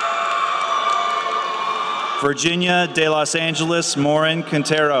 Virginia de Los Angeles Morin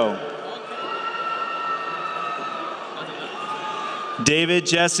Quintero. David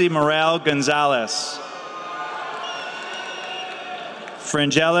Jesse Morel Gonzalez.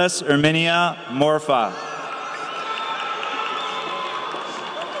 Frangelis Erminia Morfa.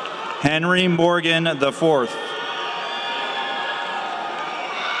 Henry Morgan IV.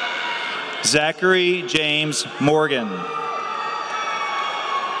 Zachary James Morgan.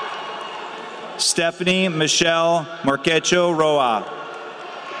 Stephanie Michelle Marquecho Roa.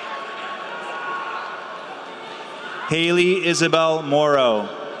 Haley Isabel Morrow.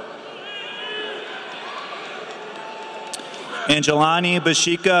 Angelani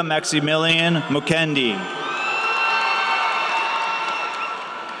Bashika Maximilian Mukendi.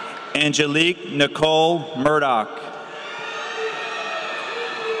 Angelique Nicole Murdoch.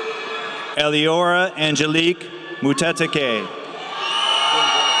 Eliora Angelique Muteteke.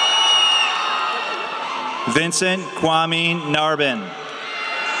 Vincent Kwame Narbin.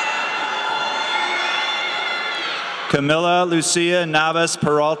 Camilla Lucia Navas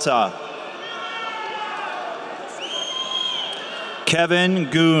Peralta. Kevin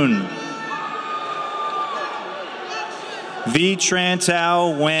Goon. V.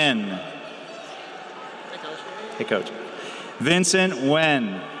 Trantau Wen. Hey, Coach. Vincent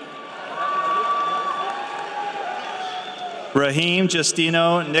Wen. Raheem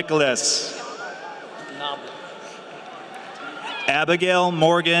Justino Nicholas. Abigail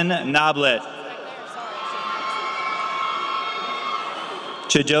Morgan Noblet.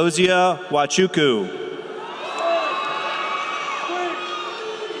 Chidosia Wachuku.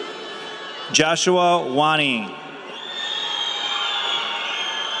 Joshua Wani.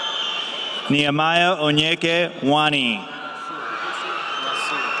 Nehemiah Onyeke Wani.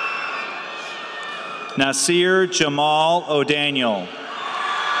 Nasir Jamal O'Daniel.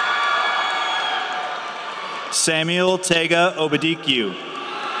 Samuel Tega Obadiku.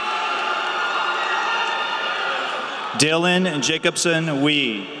 Dylan Jacobson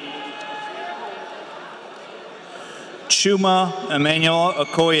Wee. Chuma Emmanuel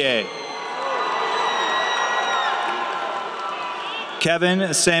Okoye.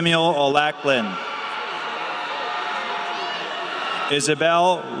 Kevin Samuel O'Lachlin.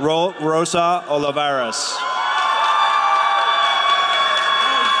 Isabel Rosa Olivares.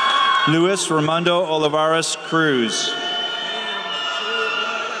 Luis Ramundo Olivares Cruz.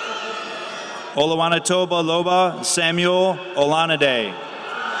 Olawanatoba Loba Samuel Olanade.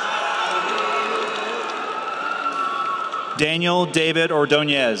 Daniel David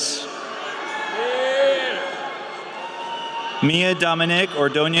Ordonez. Mia Dominic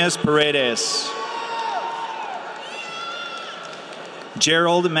Ordonez Paredes.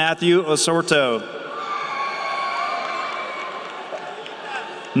 Gerald Matthew Osorto.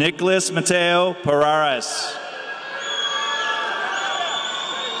 Nicholas Mateo Parares.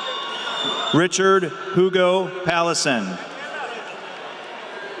 Richard Hugo Pallison.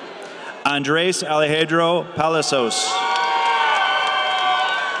 Andres Alejandro Palacios.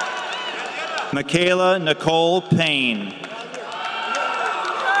 Michaela Nicole Payne.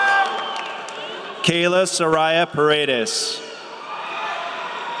 Kayla Soraya Paredes.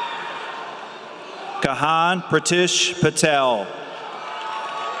 Kahan Pratish Patel.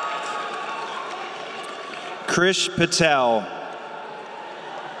 Krish Patel.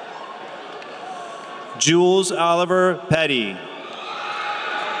 Jules Oliver Petty.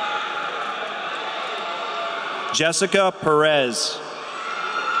 Jessica Perez.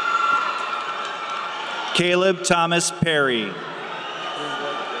 Caleb Thomas Perry.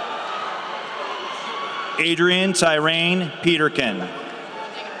 Adrian Tyrane Peterkin.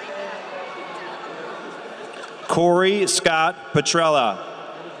 Corey Scott Petrella.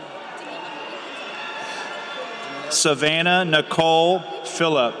 Savannah Nicole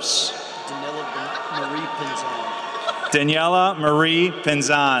Phillips. Daniela Marie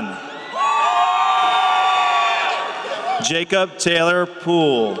Pinzan. Jacob Taylor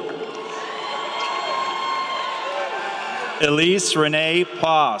Poole. Elise Renee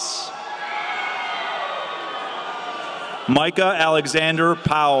Poss. Micah Alexander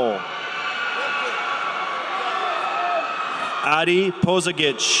Powell. Adi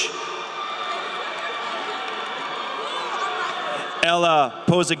Pozagic. Ella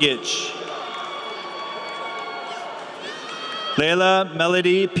Pozagic. Layla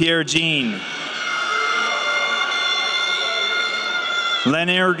Melody Pierre-Jean.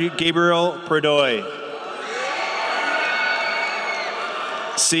 Leonard Gabriel Perdoy.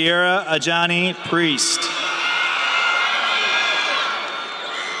 Sierra Ajani Priest.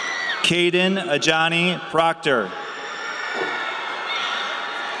 Caden Ajani Proctor.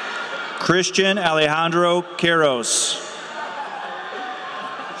 Christian Alejandro Queiroz.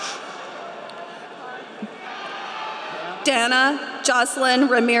 Dana Jocelyn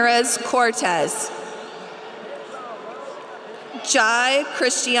Ramirez Cortez. Jai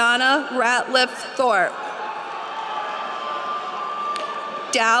Christiana Ratliff Thorpe.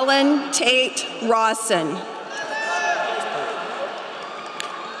 Dallin Tate Rawson.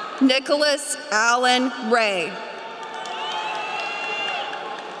 Nicholas Allen Ray.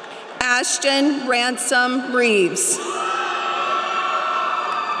 Ashton Ransom Reeves.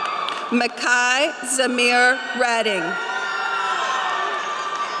 Makai Zamir Redding.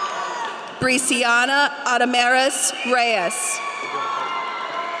 Briciana Adamaris Reyes.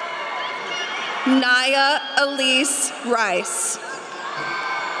 Naya Elise Rice.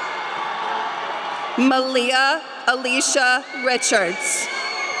 Malia Alicia Richards.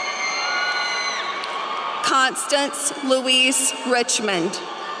 Constance Louise Richmond.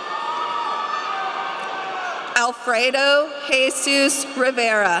 Alfredo Jesus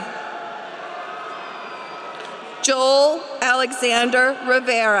Rivera. Joel Alexander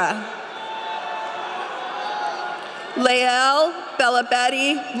Rivera. Lael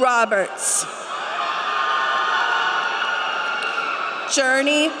Bellabetti Roberts.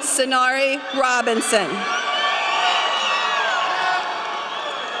 Journey Sonari Robinson.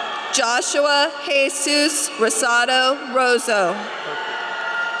 Joshua Jesus Rosado Rozo.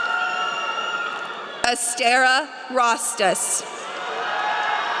 Estera Rostas.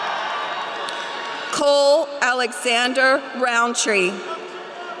 Cole Alexander Roundtree.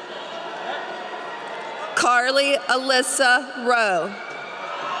 Carly Alyssa Rowe.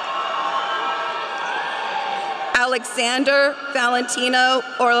 Alexander Valentino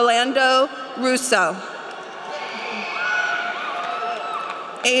Orlando Russo.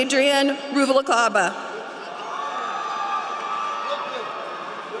 Adrian Ruvalcaba.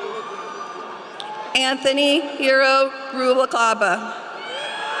 Anthony Hiro Ruvalcaba.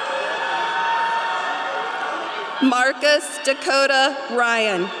 Marcus Dakota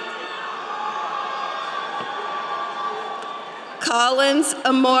Ryan. Collins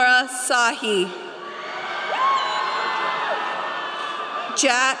Amora Sahi.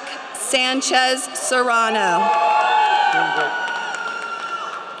 Jack Sanchez Serrano.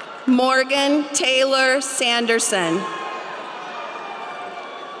 Morgan Taylor Sanderson.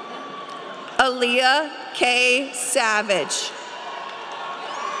 Aaliyah K. Savage.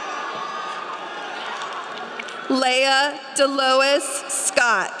 Leah Delois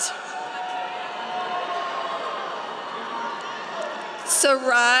Scott.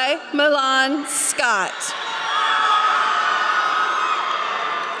 Sarai Milan Scott.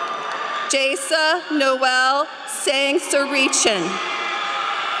 Jasa Noel Sang-Sarichin.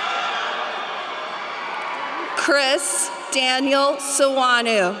 Chris Daniel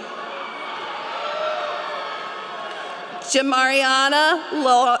Sawanu. Jamariana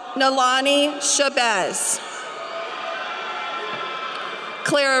Nalani Shabazz.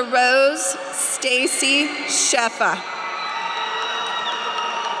 Clara Rose Stacy Sheffa.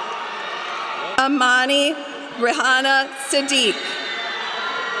 Amani Rihanna Sadiq.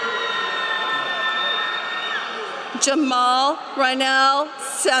 Jamal Rynell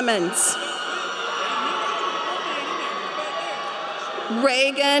Simmons.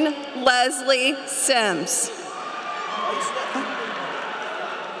 Reagan Leslie Sims.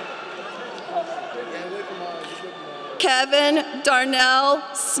 Kevin Darnell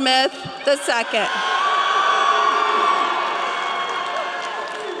Smith II.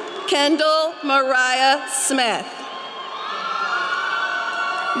 Kendall Mariah Smith.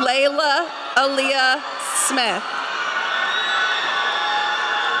 Layla Aaliyah Smith.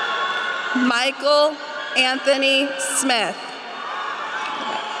 Michael Anthony Smith.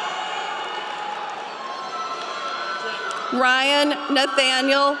 Ryan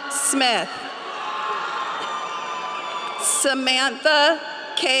Nathaniel Smith. Samantha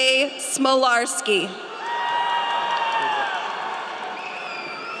K. Smolarski.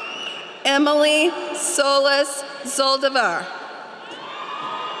 Emily Solis Zoldivar.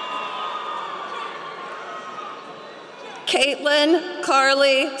 Caitlin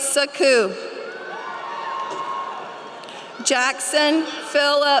Carly Saku. Jackson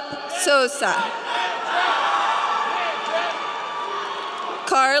Philip Sosa.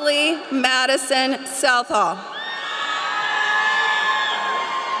 Carly Madison Southall.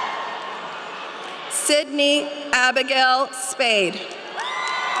 Sydney Abigail Spade.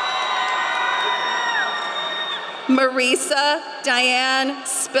 Marisa Diane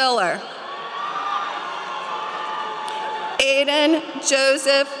Spiller. Aiden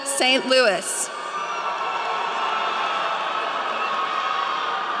Joseph St. Louis.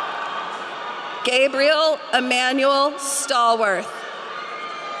 Gabriel Emmanuel Stallworth.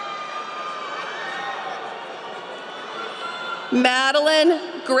 Madeline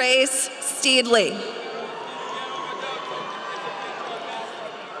Grace Steedley.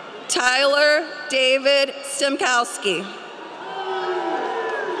 Tyler David Stemkowski.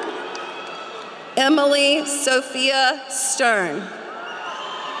 Emily Sophia Stern.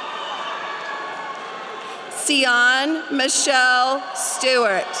 Sion Michelle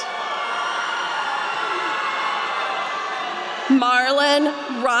Stewart.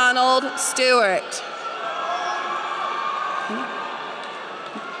 Marlon Ronald Stewart.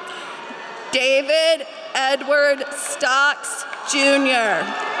 David Edward Stocks, Jr.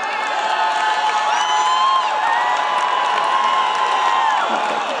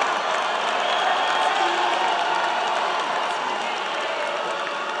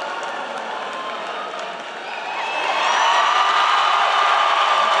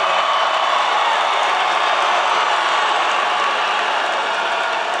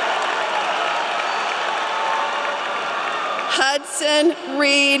 Hudson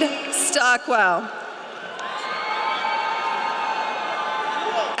Reed Stockwell.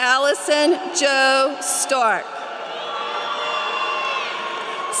 Allison Jo Stark.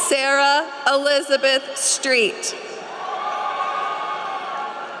 Sarah Elizabeth Street.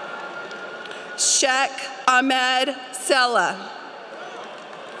 Sheikh Ahmed Sella.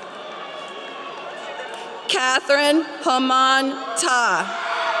 Catherine Haman Ta.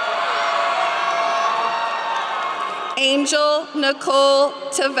 Angel Nicole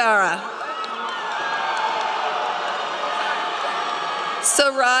Tavera.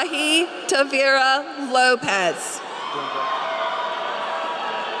 Sarahi Tavera Lopez.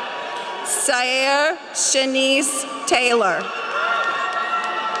 Sayer Shanice Taylor.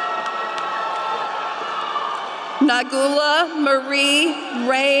 Nagula Marie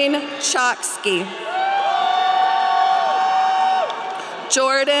Rain Choksky.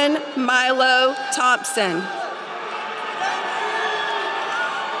 Jordan Milo Thompson.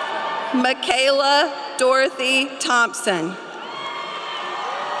 Michaela Dorothy Thompson.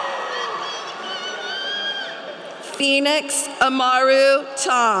 Phoenix Amaru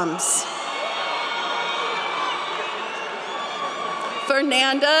Toms.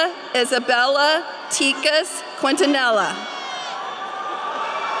 Fernanda Isabella Ticas Quintanilla.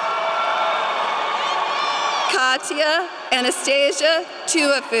 Katia Anastasia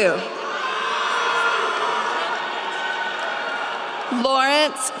Tuafu.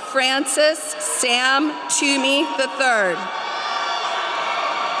 Lawrence Francis Sam Toomey III.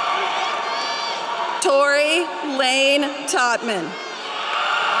 Tori Lane Totman.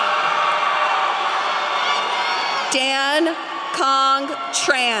 Dan Kong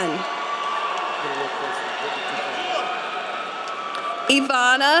Tran.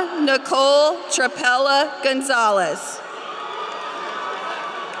 Ivana Nicole Trapella Gonzalez.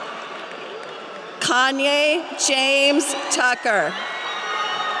 Kanye James Tucker.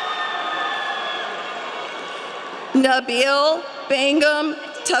 Nabil Bangum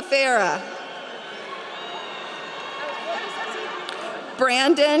Tafera.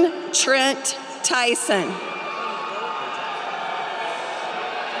 Brandon Trent Tyson.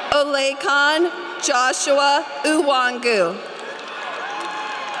 Olekon Joshua Uwangu.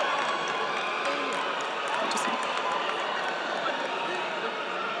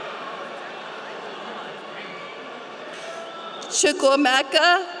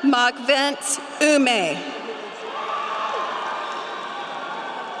 Chukwemeka Makvent Ume.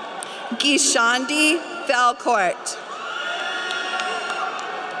 Gishandi Valcourt.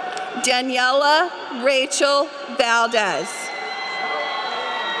 Daniela Rachel Valdez.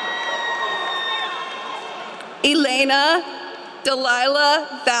 Elena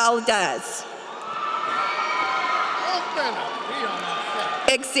Delilah Valdez.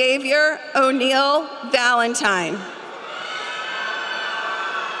 Xavier O'Neill Valentine.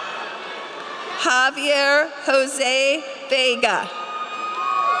 Javier Jose Vega.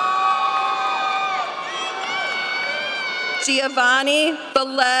 Giovanni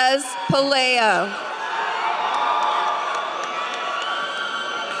Velez Paleo.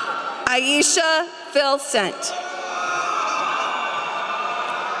 Aisha Vincent.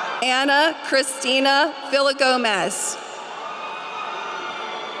 Anna Christina Villagomez.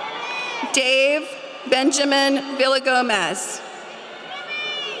 Dave Benjamin Villagomez.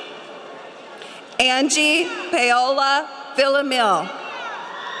 Angie Paola Villamil.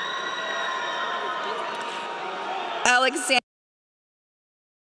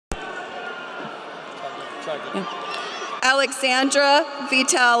 Alexandra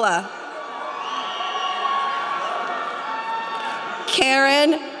Vitala.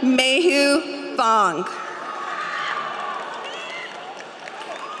 Karen Mayhew Vong.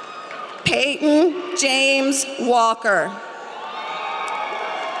 Peyton James Walker.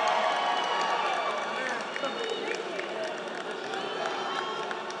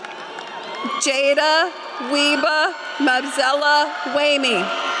 Jada Weba Mabzella Wamey.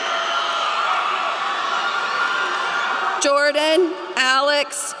 Jordan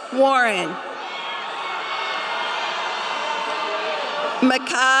Alex Warren.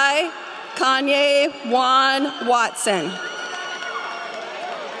 Makai Kanye Juan Watson.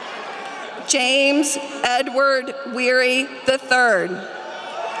 James Edward Weary III.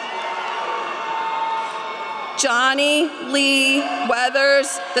 Johnny Lee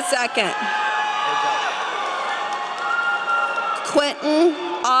Weathers II. Quentin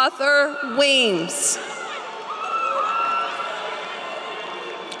Arthur Weems.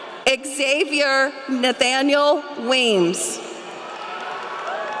 Xavier Nathaniel Weems.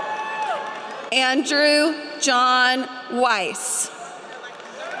 Andrew John Weiss.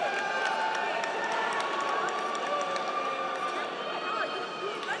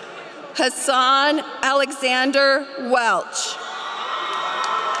 Hassan Alexander Welch.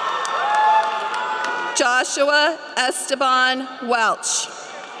 Joshua Esteban Welch.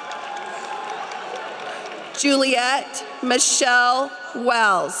 Juliette Michelle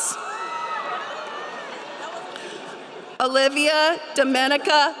Wells. Olivia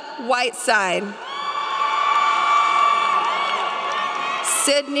Dominica Whiteside.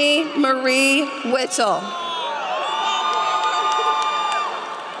 Sydney Marie Whittle.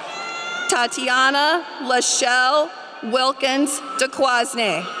 Tatiana Lachelle Wilkins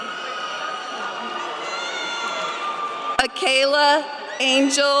DeQuasne. Akayla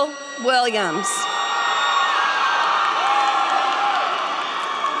Angel Williams.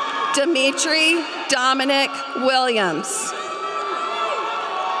 Dimitri Dominic Williams.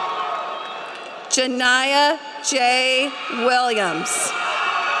 Janiyah J. Williams.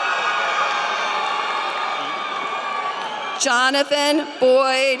 Jonathan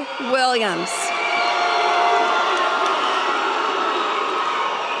Boyd Williams.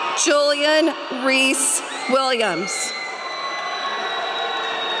 Julian Reese Williams.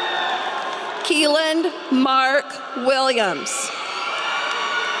 Keeland Mark Williams.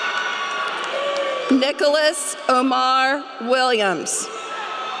 Nicholas Omar Williams.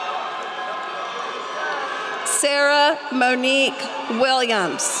 Sarah Monique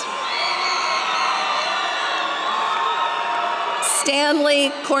Williams.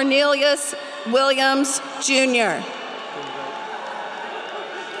 Stanley Cornelius Williams, Jr.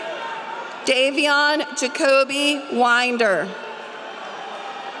 Davion Jacoby Winder.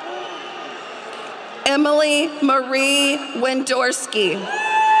 Emily Marie Wendorski.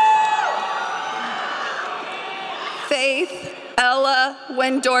 Faith Ella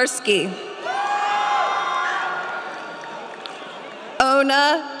Wendorski.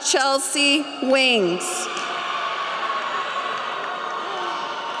 Ona Chelsea Wings.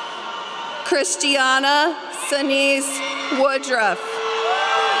 Christiana Sanise Woodruff.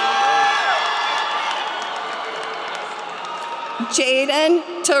 Jaden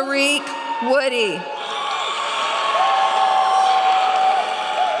Tariq Woody.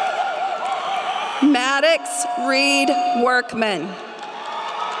 Maddox Reed Workman.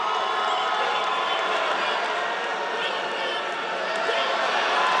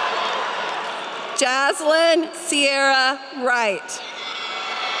 Jaslyn Sierra Wright.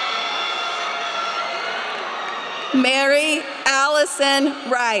 Mary Allison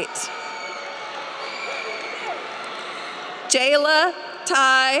Wright. Jayla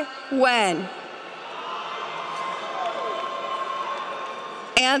Tai Wen.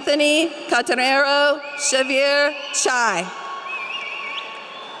 Anthony Catanero Xavier Chai.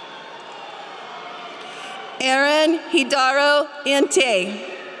 Aaron Hidaro Inte.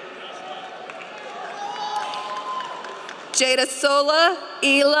 Jada Sola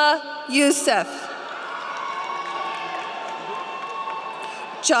Ela Youssef.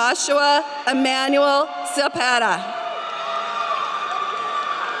 Joshua Emmanuel Zapata.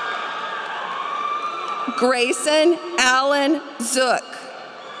 Grayson Allen Zook.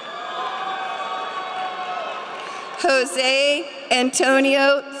 Jose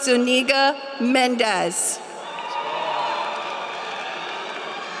Antonio Zuniga Mendez.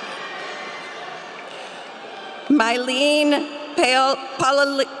 Mylene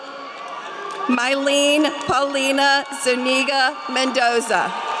Paulina Zuniga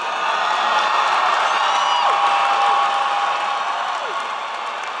Mendoza.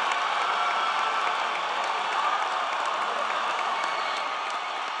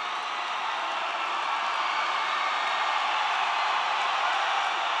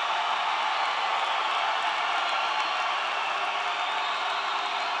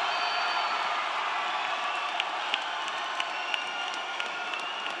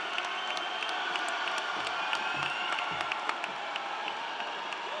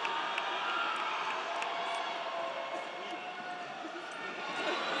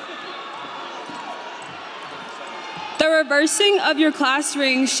 The reversing of your class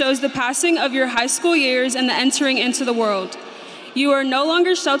ring shows the passing of your high school years and the entering into the world. You are no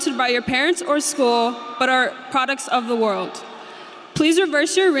longer sheltered by your parents or school, but are products of the world. Please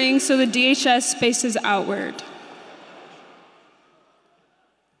reverse your ring so the DHS faces outward.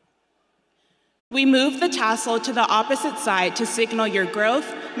 We move the tassel to the opposite side to signal your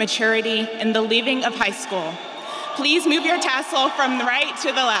growth, maturity, and the leaving of high school. Please move your tassel from the right to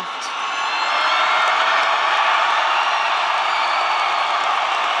the left.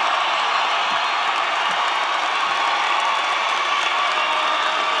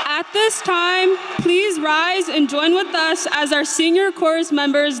 At this time, please rise and join with us as our senior chorus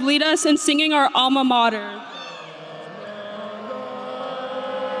members lead us in singing our alma mater.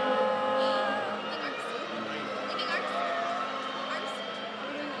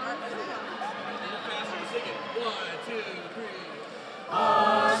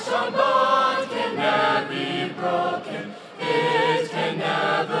 Our strong bond can never be broken, it can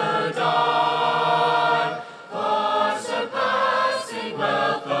never die. For surpassing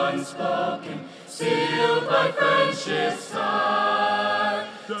wealth unspoken, sealed by friendship's tie.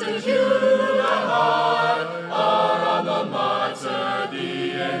 Dacula High, our alma mater,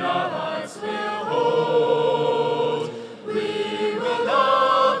 thee in our hearts will hold. We will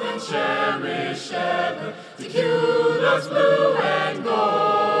love and cherish ever Dacula's blue and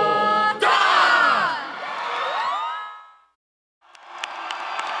gold.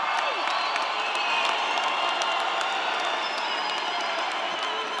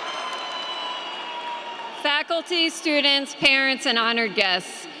 Faculty, students, parents, and honored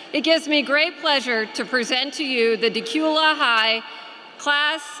guests, it gives me great pleasure to present to you the Dacula High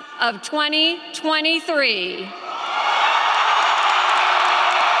Class of 2023.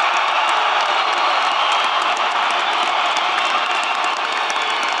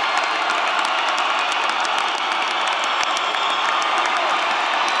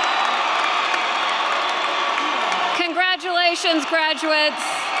 Congratulations,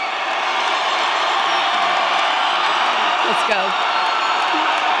 graduates. Let's go.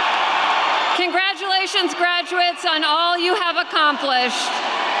 Congratulations, graduates, on all you have accomplished.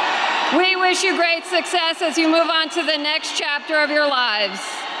 We wish you great success as you move on to the next chapter of your lives.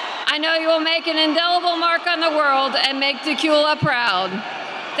 I know you will make an indelible mark on the world and make Dacula proud.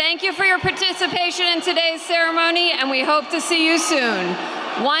 Thank you for your participation in today's ceremony, and we hope to see you soon.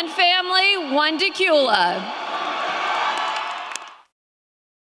 One family, one Dacula.